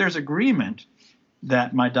there's agreement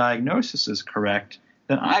that my diagnosis is correct,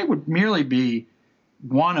 then I would merely be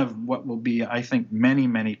one of what will be, I think, many,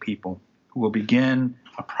 many people who will begin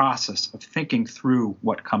a process of thinking through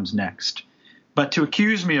what comes next. But to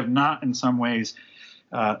accuse me of not, in some ways,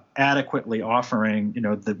 adequately offering,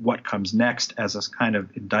 the what comes next as a kind of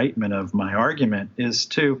indictment of my argument is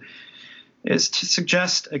to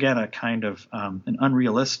suggest, again, a kind of an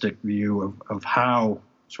unrealistic view of how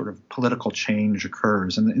sort of political change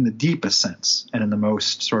occurs in the deepest sense and in the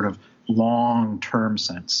most sort of long-term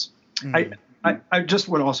sense. Mm. I just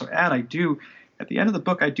would also add, at the end of the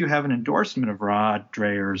book, I do have an endorsement of Rod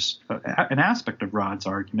Dreher's, an aspect of Rod's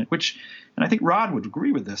argument, and I think Rod would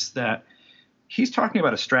agree with this, that he's talking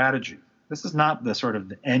about a strategy. This is not the sort of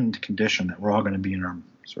the end condition that we're all going to be in our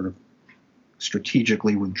sort of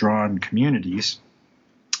strategically withdrawn communities.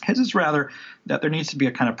 His is rather that there needs to be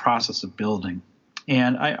a kind of process of building.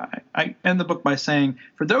 And I end the book by saying,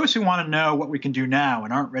 for those who want to know what we can do now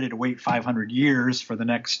and aren't ready to wait 500 years for the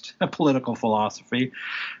next political philosophy,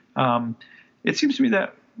 it seems to me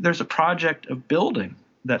that there's a project of building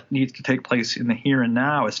that needs to take place in the here and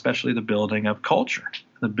now, especially the building of culture,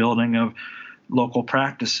 the building of local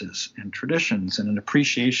practices and traditions and an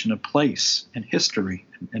appreciation of place and history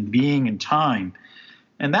and being and time.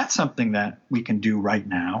 And that's something that we can do right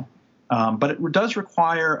now. But it does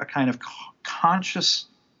require a kind of conscious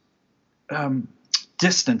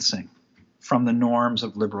distancing from the norms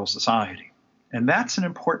of liberal society. And that's an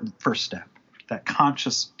important first step, that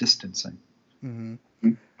conscious distancing. Mm-hmm.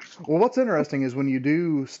 Well, what's interesting is when you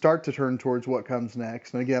do start to turn towards what comes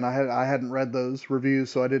next, and again, I hadn't read those reviews,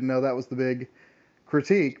 so I didn't know that was the big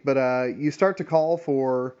critique, but you start to call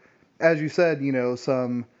for, as you said,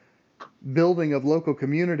 some building of local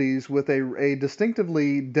communities with a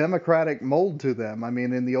distinctively democratic mold to them. I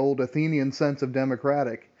mean, in the old Athenian sense of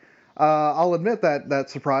democratic. I'll admit that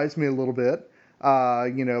surprised me a little bit,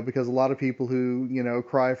 because a lot of people who,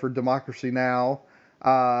 cry for democracy now,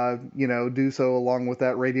 do so along with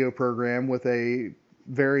that radio program with a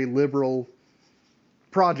very liberal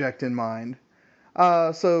project in mind.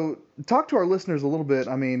 So talk to our listeners a little bit.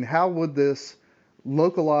 I mean, how would this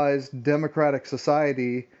localized democratic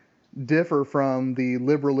society differ from the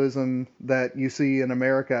liberalism that you see in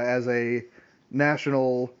America as a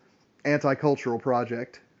national anti-cultural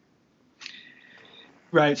project?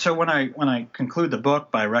 Right. So when I conclude the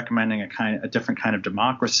book by recommending a different kind of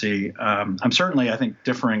democracy, I'm certainly, I think,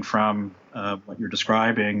 differing from what you're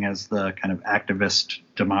describing as the kind of activist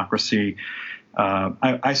democracy.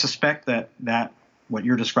 I suspect that what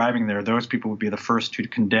you're describing there, those people would be the first to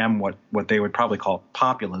condemn what they would probably call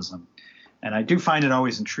populism. And I do find it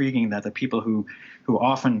always intriguing that the people who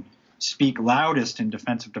often speak loudest in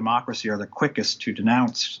defense of democracy are the quickest to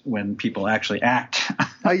denounce when people actually act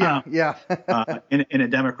in a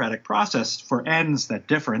democratic process for ends that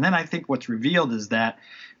differ. And then I think what's revealed is that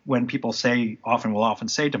when people will often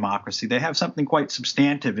say democracy, they have something quite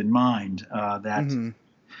substantive in mind that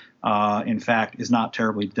in fact is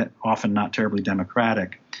often not terribly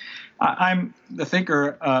democratic. I'm the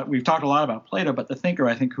thinker, we've talked a lot about Plato, but the thinker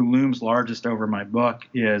I think who looms largest over my book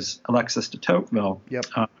is Alexis de Tocqueville,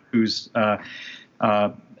 whose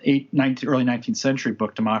early 19th century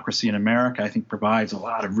book, Democracy in America, I think provides a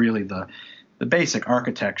lot of really the basic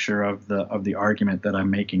architecture of the argument that I'm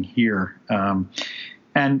making here.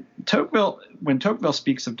 And Tocqueville, when Tocqueville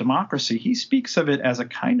speaks of democracy, he speaks of it as a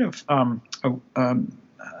kind of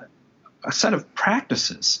a set of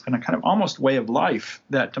practices and a kind of almost way of life,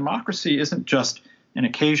 that democracy isn't just an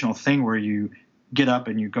occasional thing where you get up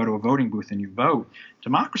and you go to a voting booth and you vote.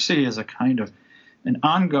 Democracy is a kind of an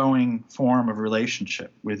ongoing form of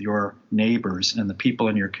relationship with your neighbors and the people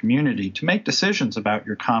in your community to make decisions about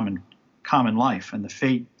your common life and the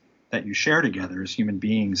fate that you share together as human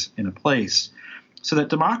beings in a place. So that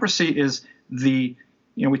democracy is we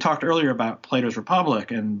talked earlier about Plato's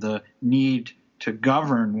Republic and the need to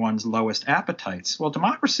govern one's lowest appetites. Well,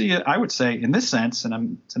 democracy, I would say, in this sense,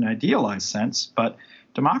 and it's an idealized sense, but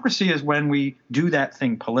democracy is when we do that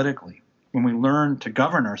thing politically, when we learn to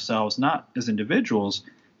govern ourselves not as individuals,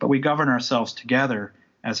 but we govern ourselves together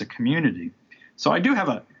as a community. So I do have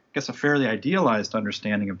a fairly idealized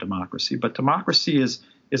understanding of democracy, but democracy is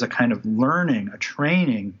a kind of learning, a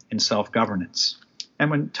training in self-governance. And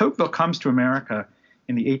when Tocqueville comes to America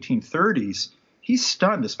in the 1830s, he's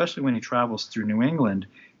stunned, especially when he travels through New England.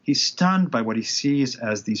 He's stunned by what he sees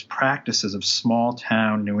as these practices of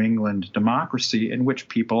small-town New England democracy in which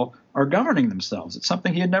people are governing themselves. It's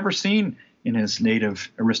something he had never seen in his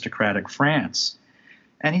native aristocratic France.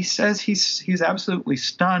 And he says he's absolutely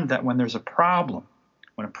stunned that when there's a problem,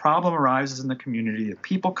 when a problem arises in the community, that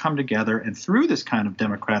people come together and through this kind of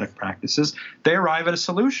democratic practices, they arrive at a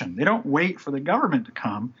solution. They don't wait for the government to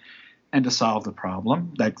come. and to solve the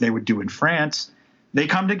problem, like they would do in France. They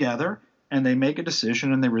come together and they make a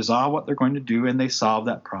decision and they resolve what they're going to do and they solve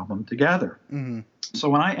that problem together. Mm-hmm. So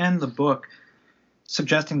when I end the book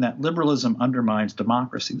suggesting that liberalism undermines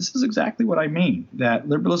democracy, this is exactly what I mean, that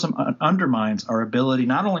liberalism undermines our ability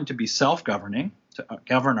not only to be self-governing, to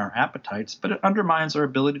govern our appetites, but it undermines our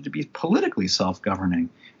ability to be politically self-governing,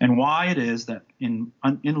 and why it is that in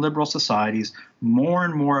liberal societies, more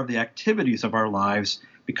and more of the activities of our lives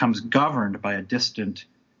becomes governed by a distant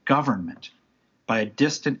government, by a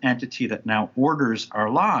distant entity that now orders our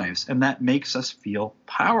lives, and that makes us feel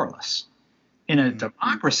powerless. In a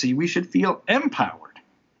democracy, we should feel empowered,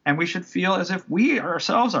 and we should feel as if we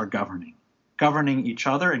ourselves are governing each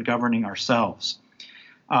other and governing ourselves.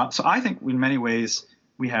 So I think in many ways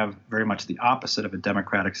we have very much the opposite of a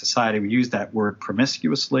democratic society. We use that word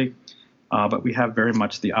promiscuously, but we have very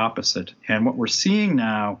much the opposite. And what we're seeing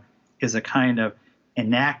now is a kind of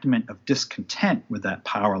enactment of discontent with that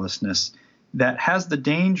powerlessness that has the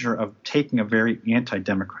danger of taking a very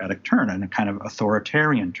anti-democratic turn and a kind of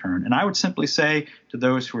authoritarian turn. And I would simply say to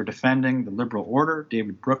those who are defending the liberal order,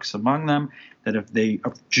 David Brooks among them, that if they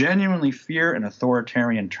genuinely fear an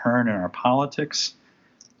authoritarian turn in our politics,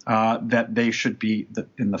 that they should be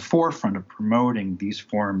in the forefront of promoting these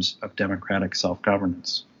forms of democratic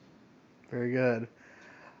self-governance. Very good.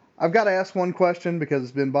 I've got to ask one question because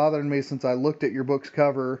it's been bothering me since I looked at your book's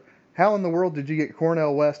cover. How in the world did you get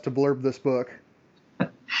Cornel West to blurb this book?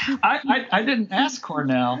 I didn't ask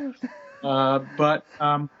Cornel, but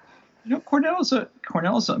Cornel's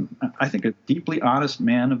I think a deeply honest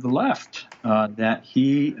man of the left. That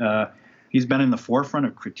he's been in the forefront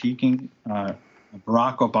of critiquing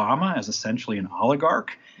Barack Obama as essentially an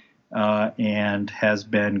oligarch, and has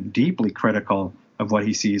been deeply critical of what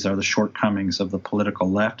he sees are the shortcomings of the political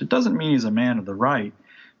left. It doesn't mean he's a man of the right.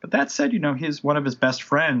 But that said, one of his best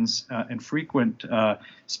friends and frequent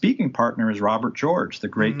speaking partner is Robert George, the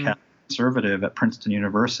great Catholic conservative at Princeton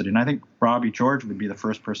University. And I think Robbie George would be the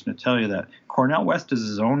first person to tell you that Cornel West is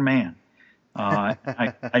his own man.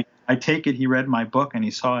 I take it he read my book and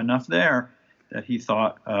he saw enough there that he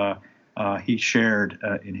thought he shared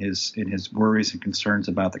in his worries and concerns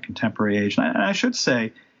about the contemporary age. And I should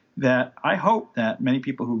say that I hope that many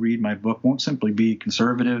people who read my book won't simply be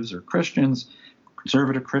conservatives or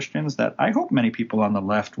conservative Christians, that I hope many people on the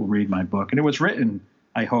left will read my book. And it was written,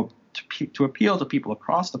 I hope, to appeal to people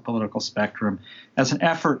across the political spectrum as an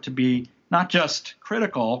effort to be not just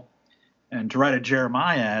critical and to write a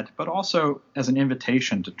Jeremiad, but also as an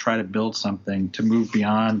invitation to try to build something, to move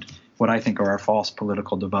beyond what I think are our false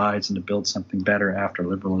political divides and to build something better after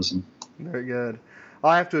liberalism. Very good.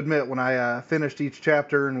 I have to admit, when I finished each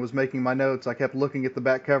chapter and was making my notes, I kept looking at the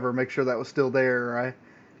back cover, make sure that was still there.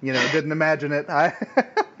 Didn't imagine it. I'm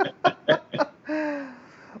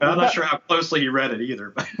not sure how closely you read it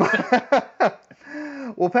either.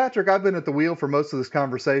 Well, Patrick, I've been at the wheel for most of this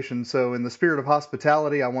conversation, so in the spirit of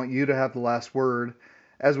hospitality, I want you to have the last word.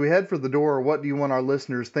 As we head for the door, what do you want our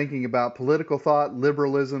listeners thinking about political thought,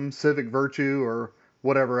 liberalism, civic virtue, or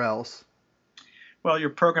whatever else? Well,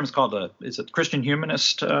 your program's called is it Christian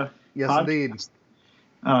Humanist? Yes, podcast? Indeed.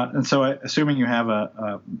 And so, assuming you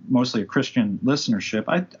have mostly a Christian listenership,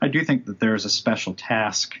 I do think that there is a special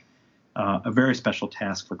task, a very special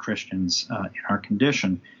task for Christians in our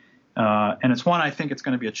condition. And it's one I think it's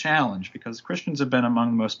going to be a challenge because Christians have been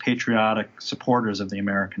among the most patriotic supporters of the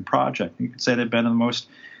American project. You could say they've been the most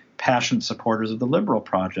passionate supporters of the liberal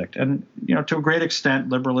project. And, to a great extent,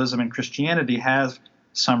 liberalism and Christianity have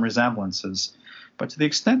some resemblances. But to the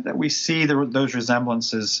extent that we see those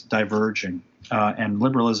resemblances diverging and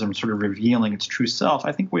liberalism sort of revealing its true self,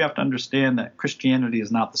 I think we have to understand that Christianity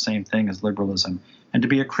is not the same thing as liberalism. And to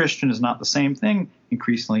be a Christian is not the same thing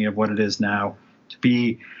increasingly of what it is now to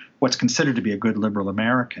be what's considered to be a good liberal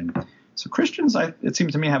American. So Christians, it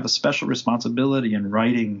seems to me, have a special responsibility in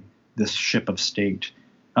righting this ship of state.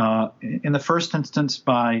 In the first instance,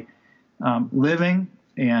 by living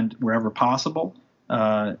and, wherever possible,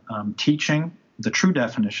 teaching the true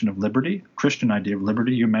definition of liberty, Christian idea of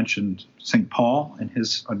liberty. You mentioned St. Paul and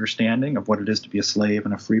his understanding of what it is to be a slave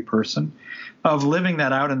and a free person, of living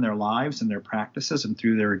that out in their lives and their practices and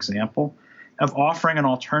through their example, of offering an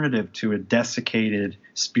alternative to a desiccated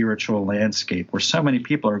spiritual landscape where so many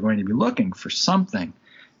people are going to be looking for something.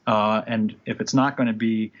 And if it's not going to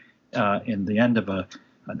be in the end of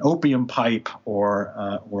an opium pipe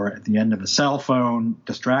or at the end of a cell phone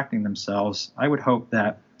distracting themselves, I would hope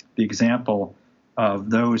that the example of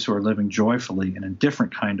those who are living joyfully in a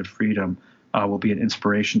different kind of freedom will be an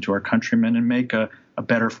inspiration to our countrymen and make a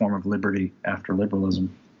better form of liberty after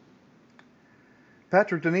liberalism.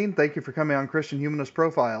 Patrick Deneen, thank you for coming on Christian Humanist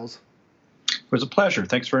Profiles. was a pleasure.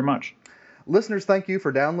 Thanks very much. Listeners, thank you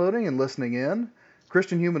for downloading and listening in.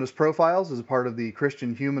 Christian Humanist Profiles is a part of the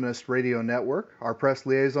Christian Humanist Radio Network. Our press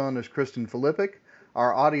liaison is Kristen Filippic.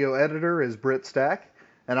 Our audio editor is Britt Stack.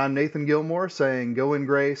 And I'm Nathan Gilmore saying, go in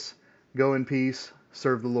grace, go in peace,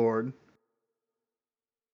 serve the Lord.